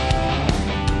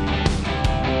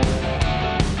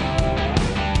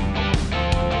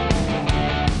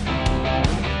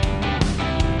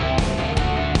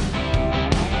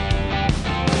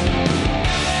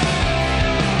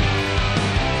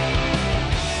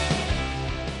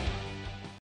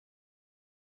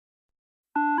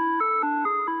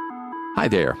 Hi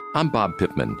there, I'm Bob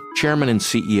Pittman, Chairman and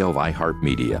CEO of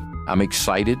iHeartMedia. I'm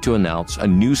excited to announce a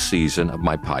new season of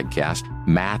my podcast,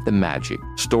 Math and Magic,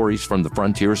 Stories from the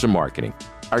Frontiers of Marketing.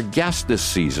 Our guests this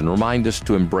season remind us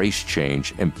to embrace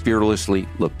change and fearlessly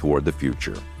look toward the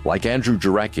future. Like Andrew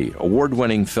Jarecki,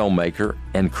 award-winning filmmaker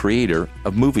and creator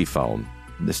of Moviefone.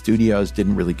 The studios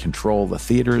didn't really control the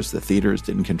theaters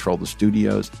didn't control the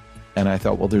studios. And I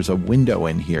thought, well, there's a window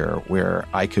in here where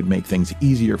I could make things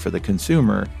easier for the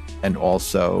consumer and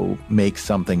also make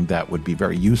something that would be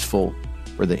very useful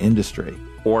for the industry.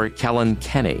 Or Kellen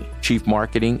Kenny, Chief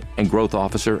Marketing and Growth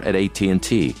Officer at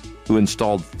AT&T, who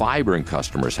installed fiber in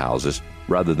customers' houses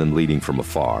rather than leading from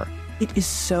afar. It is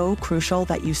so crucial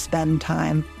that you spend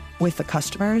time with the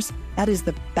customers. That is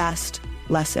the best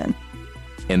lesson.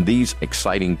 In these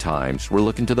exciting times, we're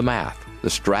looking to the math, the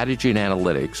strategy and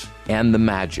analytics, and the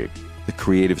magic, the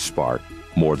creative spark,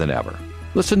 more than ever.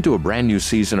 Listen to a brand new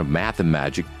season of Math and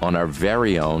Magic on our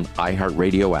very own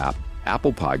iHeartRadio app,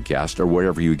 Apple Podcast, or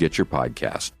wherever you get your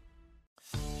podcast.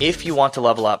 If you want to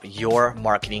level up your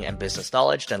marketing and business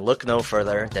knowledge, then look no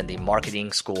further than the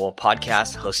Marketing School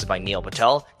podcast hosted by Neil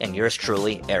Patel and yours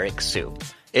truly, Eric Sue.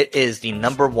 It is the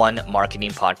 #1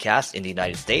 marketing podcast in the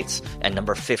United States and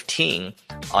number 15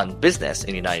 on business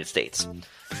in the United States.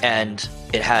 And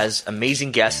it has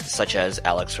amazing guests such as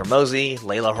Alex Hormozi,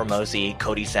 Layla Hormozi,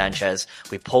 Cody Sanchez.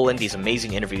 We pull in these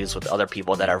amazing interviews with other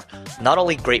people that are not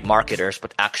only great marketers,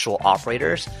 but actual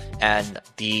operators. And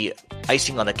the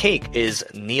icing on the cake is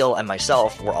Neil and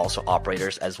myself were also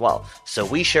operators as well. So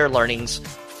we share learnings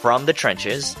from the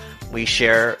trenches. We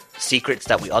share secrets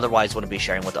that we otherwise wouldn't be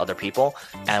sharing with other people.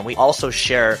 And we also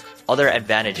share other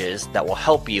advantages that will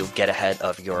help you get ahead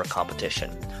of your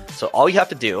competition. So all you have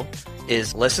to do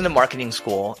is listen to Marketing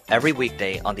School every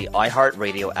weekday on the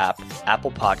iHeartRadio app,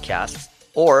 Apple Podcasts,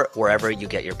 or wherever you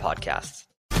get your podcasts.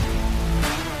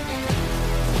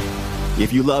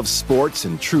 If you love sports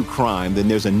and true crime, then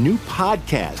there's a new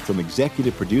podcast from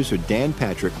executive producer Dan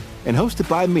Patrick and hosted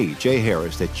by me, Jay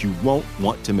Harris, that you won't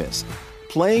want to miss.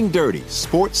 Playing Dirty: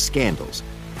 Sports Scandals.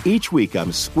 Each week,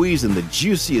 I'm squeezing the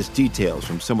juiciest details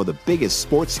from some of the biggest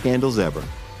sports scandals ever.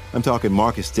 I'm talking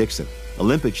Marcus Dixon,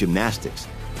 Olympic gymnastics,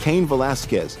 Cain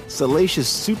Velasquez, salacious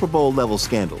Super Bowl-level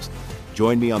scandals.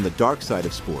 Join me on the dark side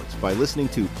of sports by listening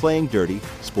to Playing Dirty: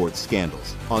 Sports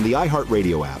Scandals on the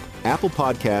iHeartRadio app, Apple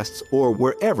Podcasts, or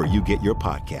wherever you get your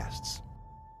podcasts.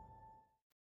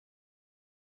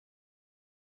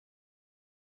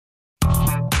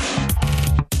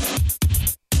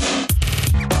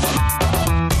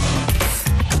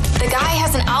 The guy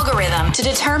has an algorithm to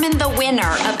determine the winner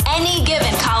of any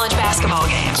given college basketball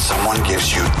game. Someone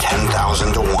gives you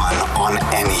 10,000 to 1 on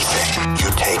anything. You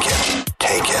take it.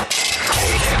 Take it.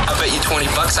 Take it. I bet you $20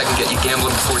 I can get you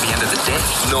gambling before the end of the day.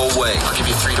 No way. I'll give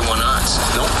you 3 to 1 odds.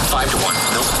 Nope. 5 to 1.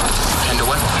 Nope. 10 to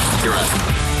 1. You're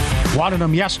on. Wanted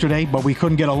them yesterday, but we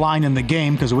couldn't get a line in the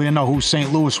game because we didn't know who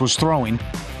St. Louis was throwing.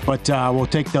 But we'll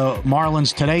take the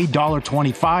Marlins today,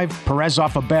 $1.25. Perez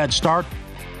off a bad start,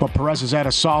 but Perez has had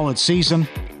a solid season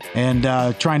and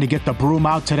trying to get the broom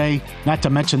out today. Not to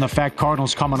mention the fact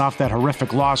Cardinals coming off that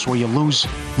horrific loss where you lose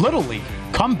Little League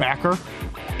comebacker.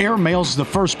 Airmails the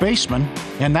first baseman,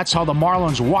 and that's how the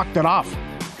Marlins walked it off.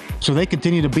 So they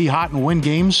continue to be hot and win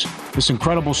games. This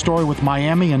incredible story with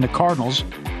Miami and the Cardinals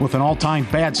with an all-time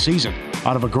bad season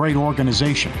out of a great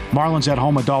organization. Marlins at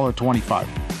home, $1.25.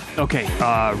 Okay,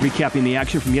 recapping the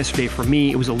action from yesterday for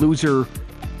me, it was a loser.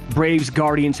 Braves,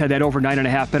 Guardians had that over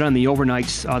 9.5 bet on the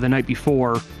overnights the night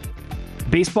before.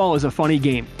 Baseball is a funny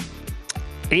game.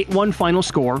 8-1 final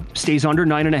score, stays under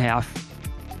 9.5.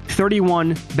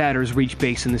 31 batters reached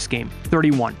base in this game.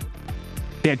 31.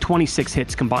 They had 26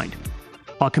 hits combined.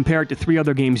 I'll compare it to 3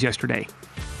 other games yesterday.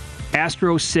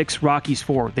 Astros 6, Rockies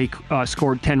 4. They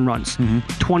scored 10 runs.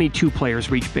 22 players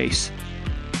reached base.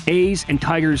 A's and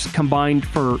Tigers combined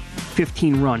for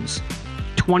 15 runs.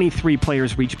 23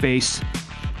 players reached base.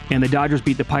 And the Dodgers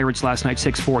beat the Pirates last night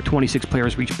 6-4. 26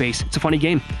 players reached base. It's a funny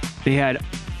game. They had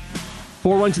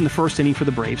 4 runs in the first inning for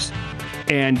the Braves.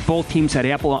 And both teams had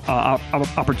ample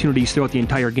opportunities throughout the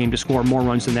entire game to score more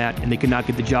runs than that, and they could not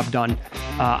get the job done.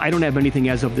 I don't have anything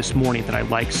as of this morning that I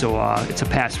like, so it's a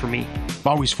pass for me.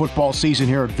 Always football season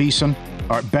here at VSiN.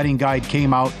 Our betting guide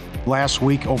came out last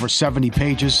week, over 70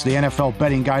 pages. The NFL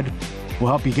betting guide will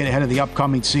help you get ahead of the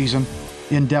upcoming season.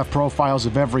 In-depth profiles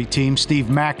of every team. Steve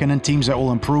Makinen, teams that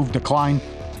will improve, decline.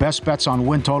 Best bets on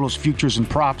win totals, futures, and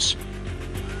props.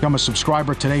 Become a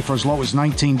subscriber today for as low as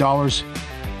 $19.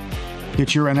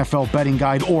 Get your NFL betting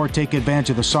guide or take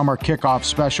advantage of the summer kickoff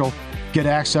special. Get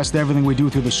access to everything we do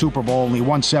through the Super Bowl, only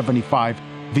 $175.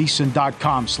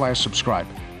 VSiN.com/subscribe.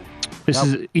 This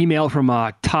is an email from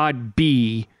Todd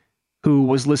B., who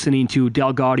was listening to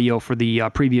Del Gaudio for the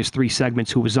previous 3 segments,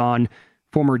 who was on,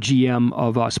 former GM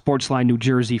of Sportsline New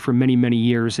Jersey for many, many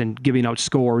years and giving out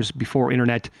scores before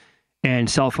internet and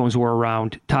cell phones were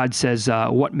around. Todd says,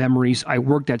 what memories. I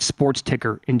worked at Sports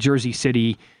Ticker in Jersey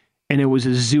City, and it was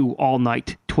a zoo all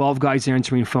night. 12 guys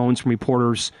answering phones from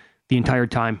reporters the entire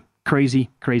time. Crazy,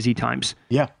 crazy times.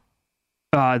 Yeah.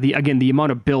 The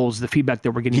amount of bills, the feedback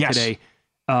that we're getting today.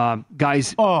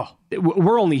 Guys,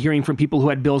 we're only hearing from people who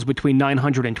had bills between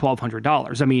 $900 and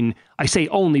 $1,200. I mean, I say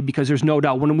only because there's no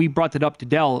doubt. When we brought that up to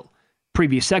Del,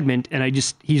 previous segment, and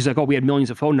he's like, we had millions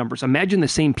of phone numbers. Imagine the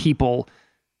same people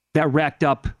that racked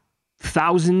up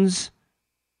thousands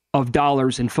of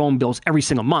dollars in phone bills every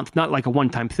single month, not like a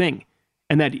one-time thing.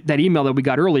 And that email that we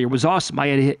got earlier was awesome. I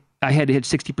had to hit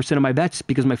 60% of my bets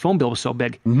because my phone bill was so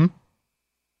big. Mm-hmm.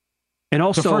 And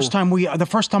also, the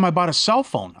first time I bought a cell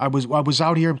phone, I was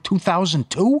out here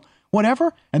 2002,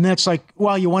 whatever, and then it's like,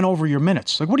 well, you went over your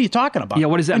minutes. Like, what are you talking about? Yeah,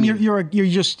 what does that mean? You're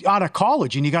just out of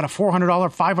college and you got a $400,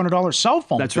 $500 cell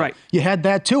phone. That's bill. right. You had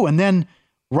that too, and then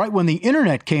right when the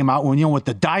internet came out, with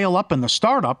the dial-up and the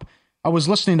startup, I was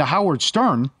listening to Howard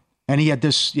Stern, and he had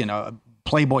this,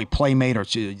 Playboy Playmate or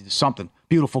something.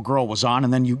 Beautiful girl was on,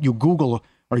 and then you Google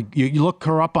or you look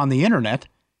her up on the internet,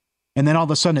 and then all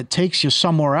of a sudden it takes you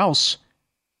somewhere else,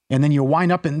 and then you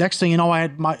wind up, and next thing you know, I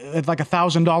had like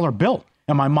 $1,000 bill,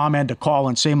 and my mom had to call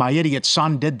and say my idiot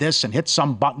son did this and hit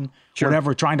some button,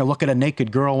 whatever, trying to look at a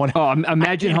naked girl. Whatever. Oh,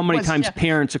 imagine how many times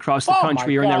parents across the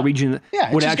country or in that region would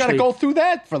would actually got to go through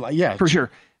that for sure.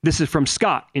 This is from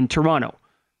Scott in Toronto.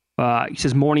 He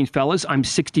says, morning, fellas. I'm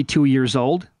 62 years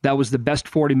old. That was the best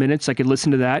 40 minutes. I could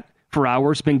listen to that for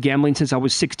hours. Been gambling since I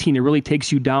was 16. It really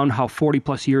takes you down how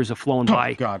 40-plus years have flown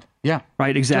by. Oh, God. Yeah.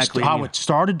 Right, exactly. Just how it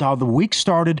started, how the week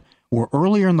started. Or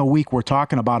earlier in the week, we're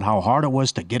talking about how hard it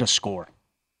was to get a score.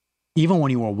 Even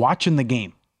when you were watching the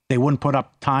game, they wouldn't put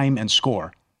up time and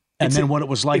score. And then what it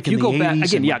was like in the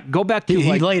 80s. Go back to...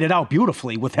 He laid it out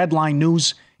beautifully with headline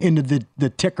news into the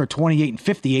ticker 28 and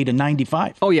 58 and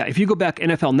 95. Oh, yeah. If you go back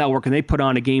NFL Network and they put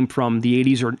on a game from the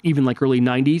 80s or even like early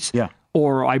 90s, yeah.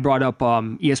 Or I brought up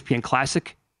ESPN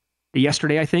Classic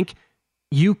yesterday, I think,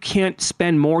 you can't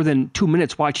spend more than 2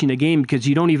 minutes watching a game because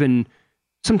you don't even...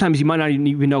 Sometimes you might not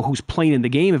even know who's playing in the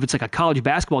game. If it's like a college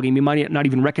basketball game, you might not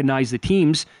even recognize the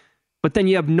teams. But then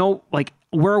you have no, like,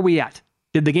 where are we at?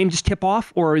 Did the game just tip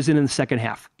off or is it in the second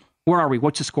half? Where are we?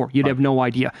 What's the score? You'd have no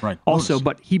idea. Right. Also,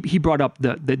 but he brought up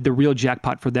the real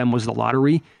jackpot for them was the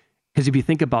lottery. Because if you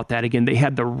think about that, again, they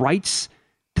had the rights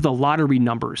to the lottery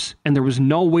numbers. And there was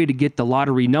no way to get the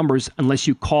lottery numbers unless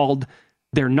you called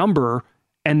their number.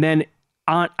 And then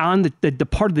on the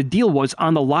part of the deal was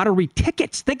on the lottery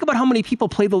tickets. Think about how many people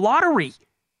play the lottery.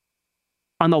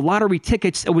 On the lottery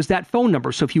tickets, it was that phone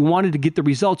number. So if you wanted to get the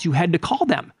results, you had to call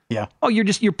them. Yeah. Oh,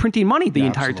 you're printing money the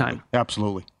entire time.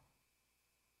 Absolutely.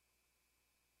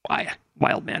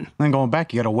 Wild, man. And then going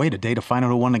back, you got to wait a day to find out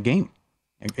who won the game.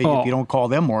 If you don't call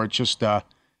them, or it's just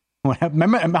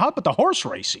remember, how about the horse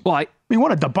racing? Well, I mean,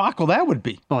 what a debacle that would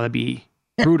be. Oh, that'd be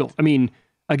brutal. I mean,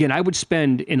 again, I would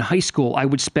spend in high school,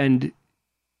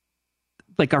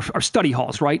 like our study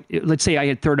halls, right? Let's say I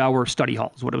had third hour study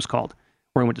hall is what it was called,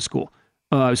 where I went to school.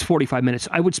 It was 45 minutes.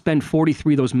 I would spend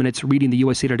 43 of those minutes reading the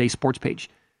USA Today sports page.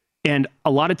 And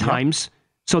a lot of times,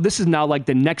 so this is now like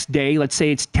the next day, let's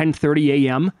say it's 10:30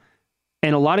 a.m.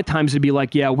 And a lot of times it'd be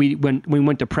like, when we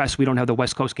went to press, we don't have the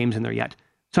West Coast games in there yet.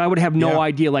 So I would have no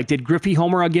idea. Like, did Griffey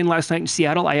homer again last night in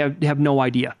Seattle? I have no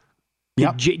idea.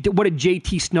 What did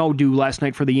JT Snow do last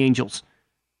night for the Angels?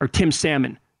 Or Tim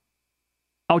Salmon?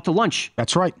 Out to lunch.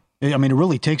 That's right. I mean, it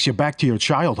really takes you back to your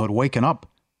childhood, waking up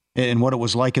and what it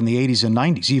was like in the 80s and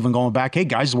 90s. Even going back, hey,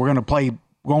 guys, we're going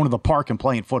to the park and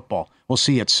playing football. We'll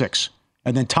see you at 6.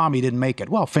 And then Tommy didn't make it.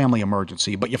 Well, family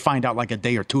emergency. But you find out like a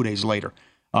day or 2 days later.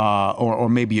 Or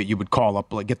maybe you would call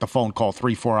up, like, get the phone call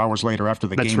 3-4 hours later after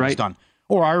the game was done.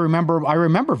 Or I remember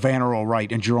Vanner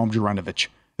Wright and Jerome Jurinovich.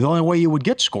 The only way you would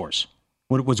get scores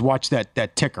was watch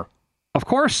that ticker. Of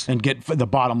course. And get the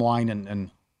bottom line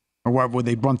and or wherever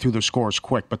they'd run through their scores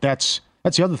quick. But that's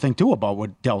the other thing, too, about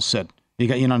what Dell said. You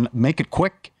got, make it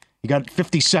quick. You got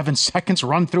 57 seconds,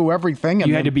 run through everything. And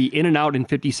you had to be in and out in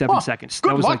 57 seconds.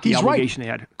 That was like the obligation they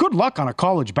had. Good luck on a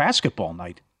college basketball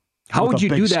night. How would you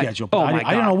do that? Schedule. Oh, my God.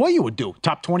 I don't know what you would do.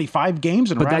 Top 25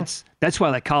 games. But that's why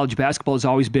like college basketball has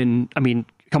always been, I mean,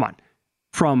 come on.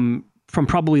 From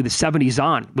probably the 70s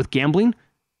on with gambling,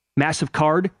 massive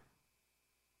card,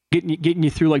 getting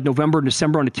you through like November and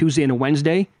December on a Tuesday and a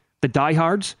Wednesday. The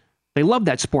diehards, they love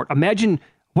that sport. Imagine,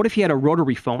 what if you had a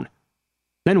rotary phone?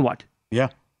 Then what? Yeah.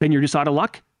 Then you're just out of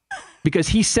luck? Because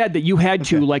he said that you had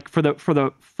to, like, for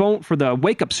the phone, for the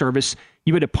wake-up service,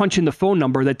 you had to punch in the phone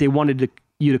number that they wanted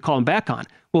you to call them back on.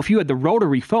 Well, if you had the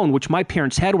rotary phone, which my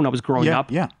parents had when I was growing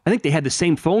up, I think they had the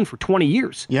same phone for 20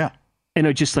 years. Yeah. And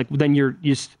it just like, then you're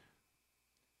just...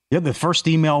 Yeah, the first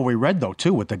email we read, though,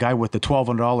 too, with the guy with the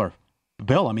 $1,200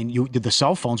 bill, I mean, the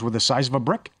cell phones were the size of a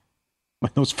brick.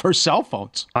 Those first cell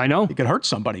phones. I know. You could hurt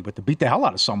somebody, but to beat the hell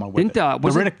out of someone with the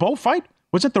Riddick Bowe fight?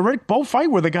 Was it the Riddick Bowe fight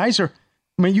where the guys are...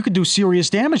 I mean, you could do serious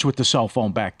damage with the cell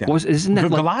phone back then. Isn't that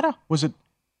Galata? Was it?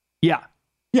 Yeah.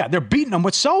 Yeah, they're beating them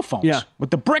with cell phones. Yeah. With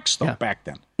the bricks, though, back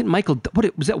then.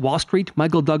 Was that Wall Street?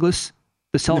 Michael Douglas?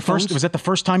 The cell phones? Was that the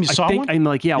first time you saw one? I'm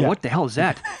like, what the hell is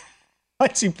that?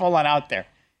 Let's see, pull that out there.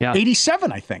 Yeah.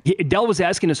 87, I think. Dell was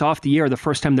asking us off the air the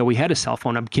first time that we had a cell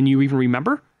phone. Can you even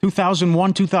remember?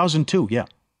 2001, 2002, yeah.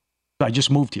 I just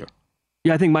moved here.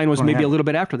 Yeah, I think mine was maybe a little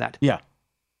bit after that. Yeah.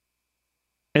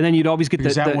 And then you'd always get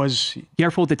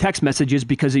careful with the text messages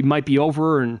because he might be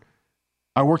over. And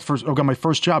I got my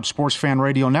first job, Sports Fan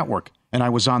Radio Network, and I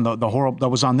was on that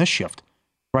was on this shift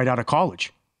right out of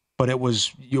college. But it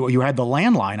was you had the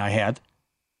landline I had,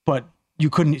 but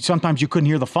sometimes you couldn't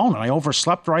hear the phone, and I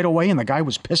overslept right away, and the guy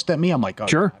was pissed at me. I'm like, oh,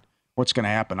 sure, God, what's going to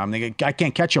happen? I'm thinking, I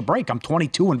can't catch a break. I'm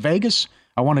 22 in Vegas.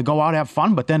 I want to go out, have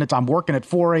fun, but then I'm working at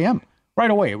 4 a.m. right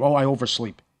away. Oh, I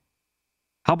oversleep.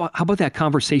 How about that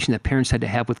conversation that parents had to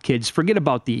have with kids? Forget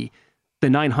about the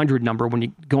 900 number when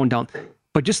you're going down.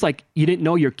 But just like you didn't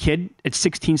know your kid at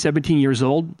 16, 17 years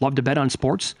old loved to bet on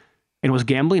sports. and was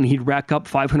gambling, and he'd rack up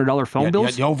 $500 phone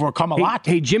bills. You overcome a lot.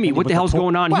 Hey, Jimmy, what the hell's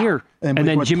going on here? And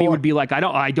then Jimmy would be like, I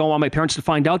don't want my parents to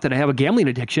find out that I have a gambling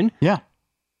addiction. Yeah.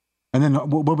 And then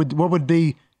what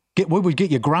would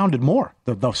get you grounded more?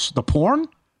 The porn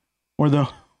or the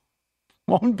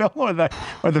phone bill or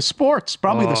the sports?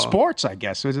 Probably the sports, I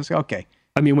guess. It's just, okay.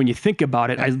 I mean, when you think about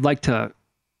it, I'd like to.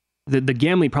 The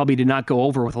gambling probably did not go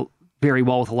over very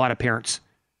well with a lot of parents,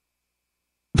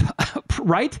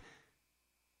 right?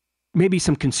 Maybe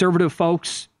some conservative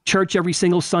folks, church every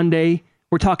single Sunday.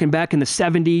 We're talking back in the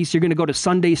 70s. You're going to go to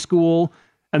Sunday school,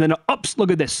 and then oops, look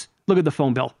at this. Look at the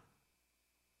phone bill.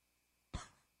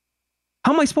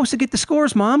 How am I supposed to get the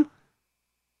scores, Mom?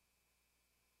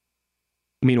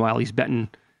 Meanwhile, he's betting.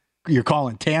 You're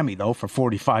calling Tammy, though, for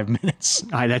 45 minutes.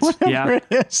 Whatever it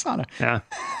is. Yeah.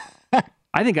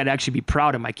 I think I'd actually be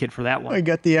proud of my kid for that one. I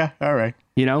got all right.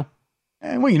 You know?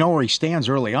 And well, you know where he stands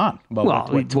early on.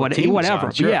 About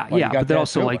whatever. Sure. Yeah. But then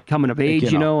also like coming of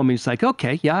age, you know? I mean, it's like,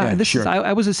 okay,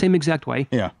 I was the same exact way.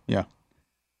 Yeah.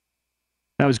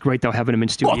 That was great, though, having him in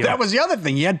studio. Well, that was the other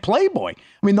thing. You had Playboy.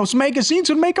 I mean, those magazines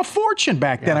would make a fortune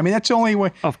back then. I mean, that's the only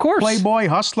way. Of course. Playboy,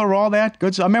 Hustler, all that.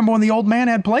 Good. I remember when the old man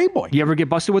had Playboy. You ever get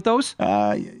busted with those?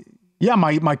 Yeah,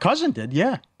 my cousin did.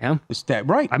 Yeah.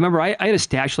 Right. I remember I had a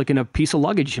stash like in a piece of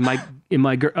luggage in my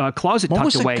closet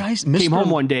tucked away. Came home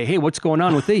one day. Hey, what's going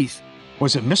on with these?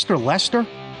 Was it Mr. Lester?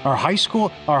 Our high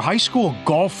school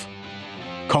golf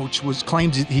coach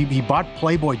claimed he bought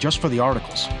Playboy just for the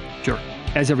articles. Sure.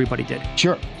 As everybody did.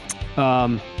 Sure.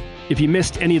 If you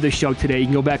missed any of the show today, you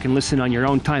can go back and listen on your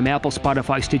own time. Apple,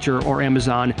 Spotify, Stitcher, or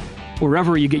Amazon,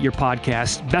 wherever you get your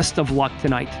podcasts. Best of luck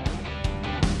tonight.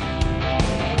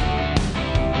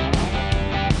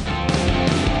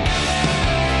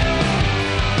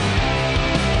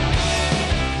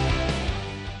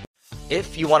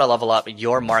 If you want to level up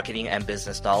your marketing and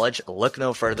business knowledge, look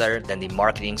no further than the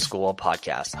Marketing School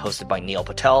podcast, hosted by Neil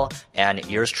Patel and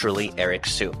yours truly, Eric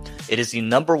Su. It is the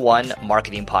 #1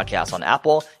 marketing podcast on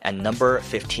Apple and number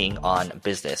 15 on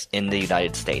business in the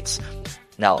United States.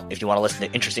 Now, if you want to listen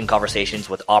to interesting conversations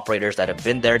with operators that have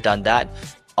been there, done that,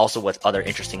 also with other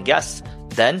interesting guests,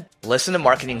 then listen to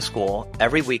Marketing School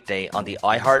every weekday on the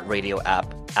iHeartRadio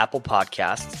app, Apple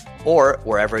Podcasts, or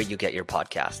wherever you get your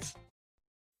podcasts.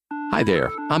 Hi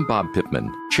there, I'm Bob Pittman,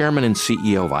 Chairman and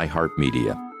CEO of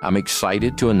iHeartMedia. I'm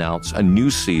excited to announce a new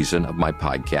season of my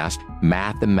podcast,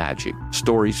 Math and Magic,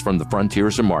 Stories from the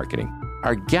Frontiers of Marketing.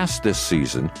 Our guests this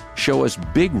season show us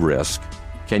big risk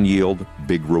can yield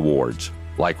big rewards,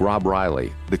 like Rob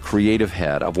Riley, the creative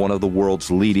head of one of the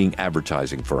world's leading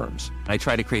advertising firms. I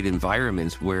try to create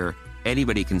environments where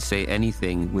anybody can say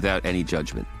anything without any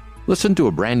judgment. Listen to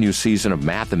a brand new season of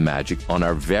Math and Magic on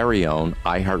our very own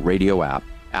iHeartRadio app,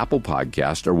 Apple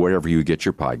Podcast, or wherever you get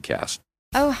your podcast.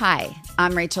 Oh, hi,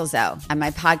 I'm Rachel Zoe, and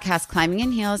my podcast, Climbing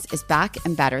in Heels, is back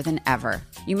and better than ever.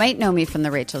 You might know me from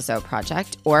the Rachel Zoe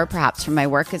Project, or perhaps from my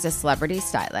work as a celebrity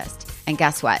stylist. And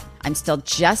guess what? I'm still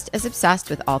just as obsessed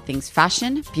with all things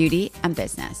fashion, beauty, and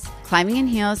business. Climbing in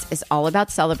Heels is all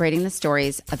about celebrating the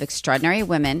stories of extraordinary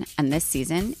women, and this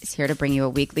season is here to bring you a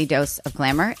weekly dose of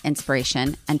glamour,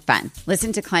 inspiration, and fun.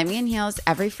 Listen to Climbing in Heels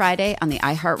every Friday on the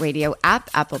iHeartRadio app,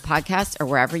 Apple Podcasts, or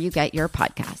wherever you get your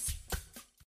podcasts.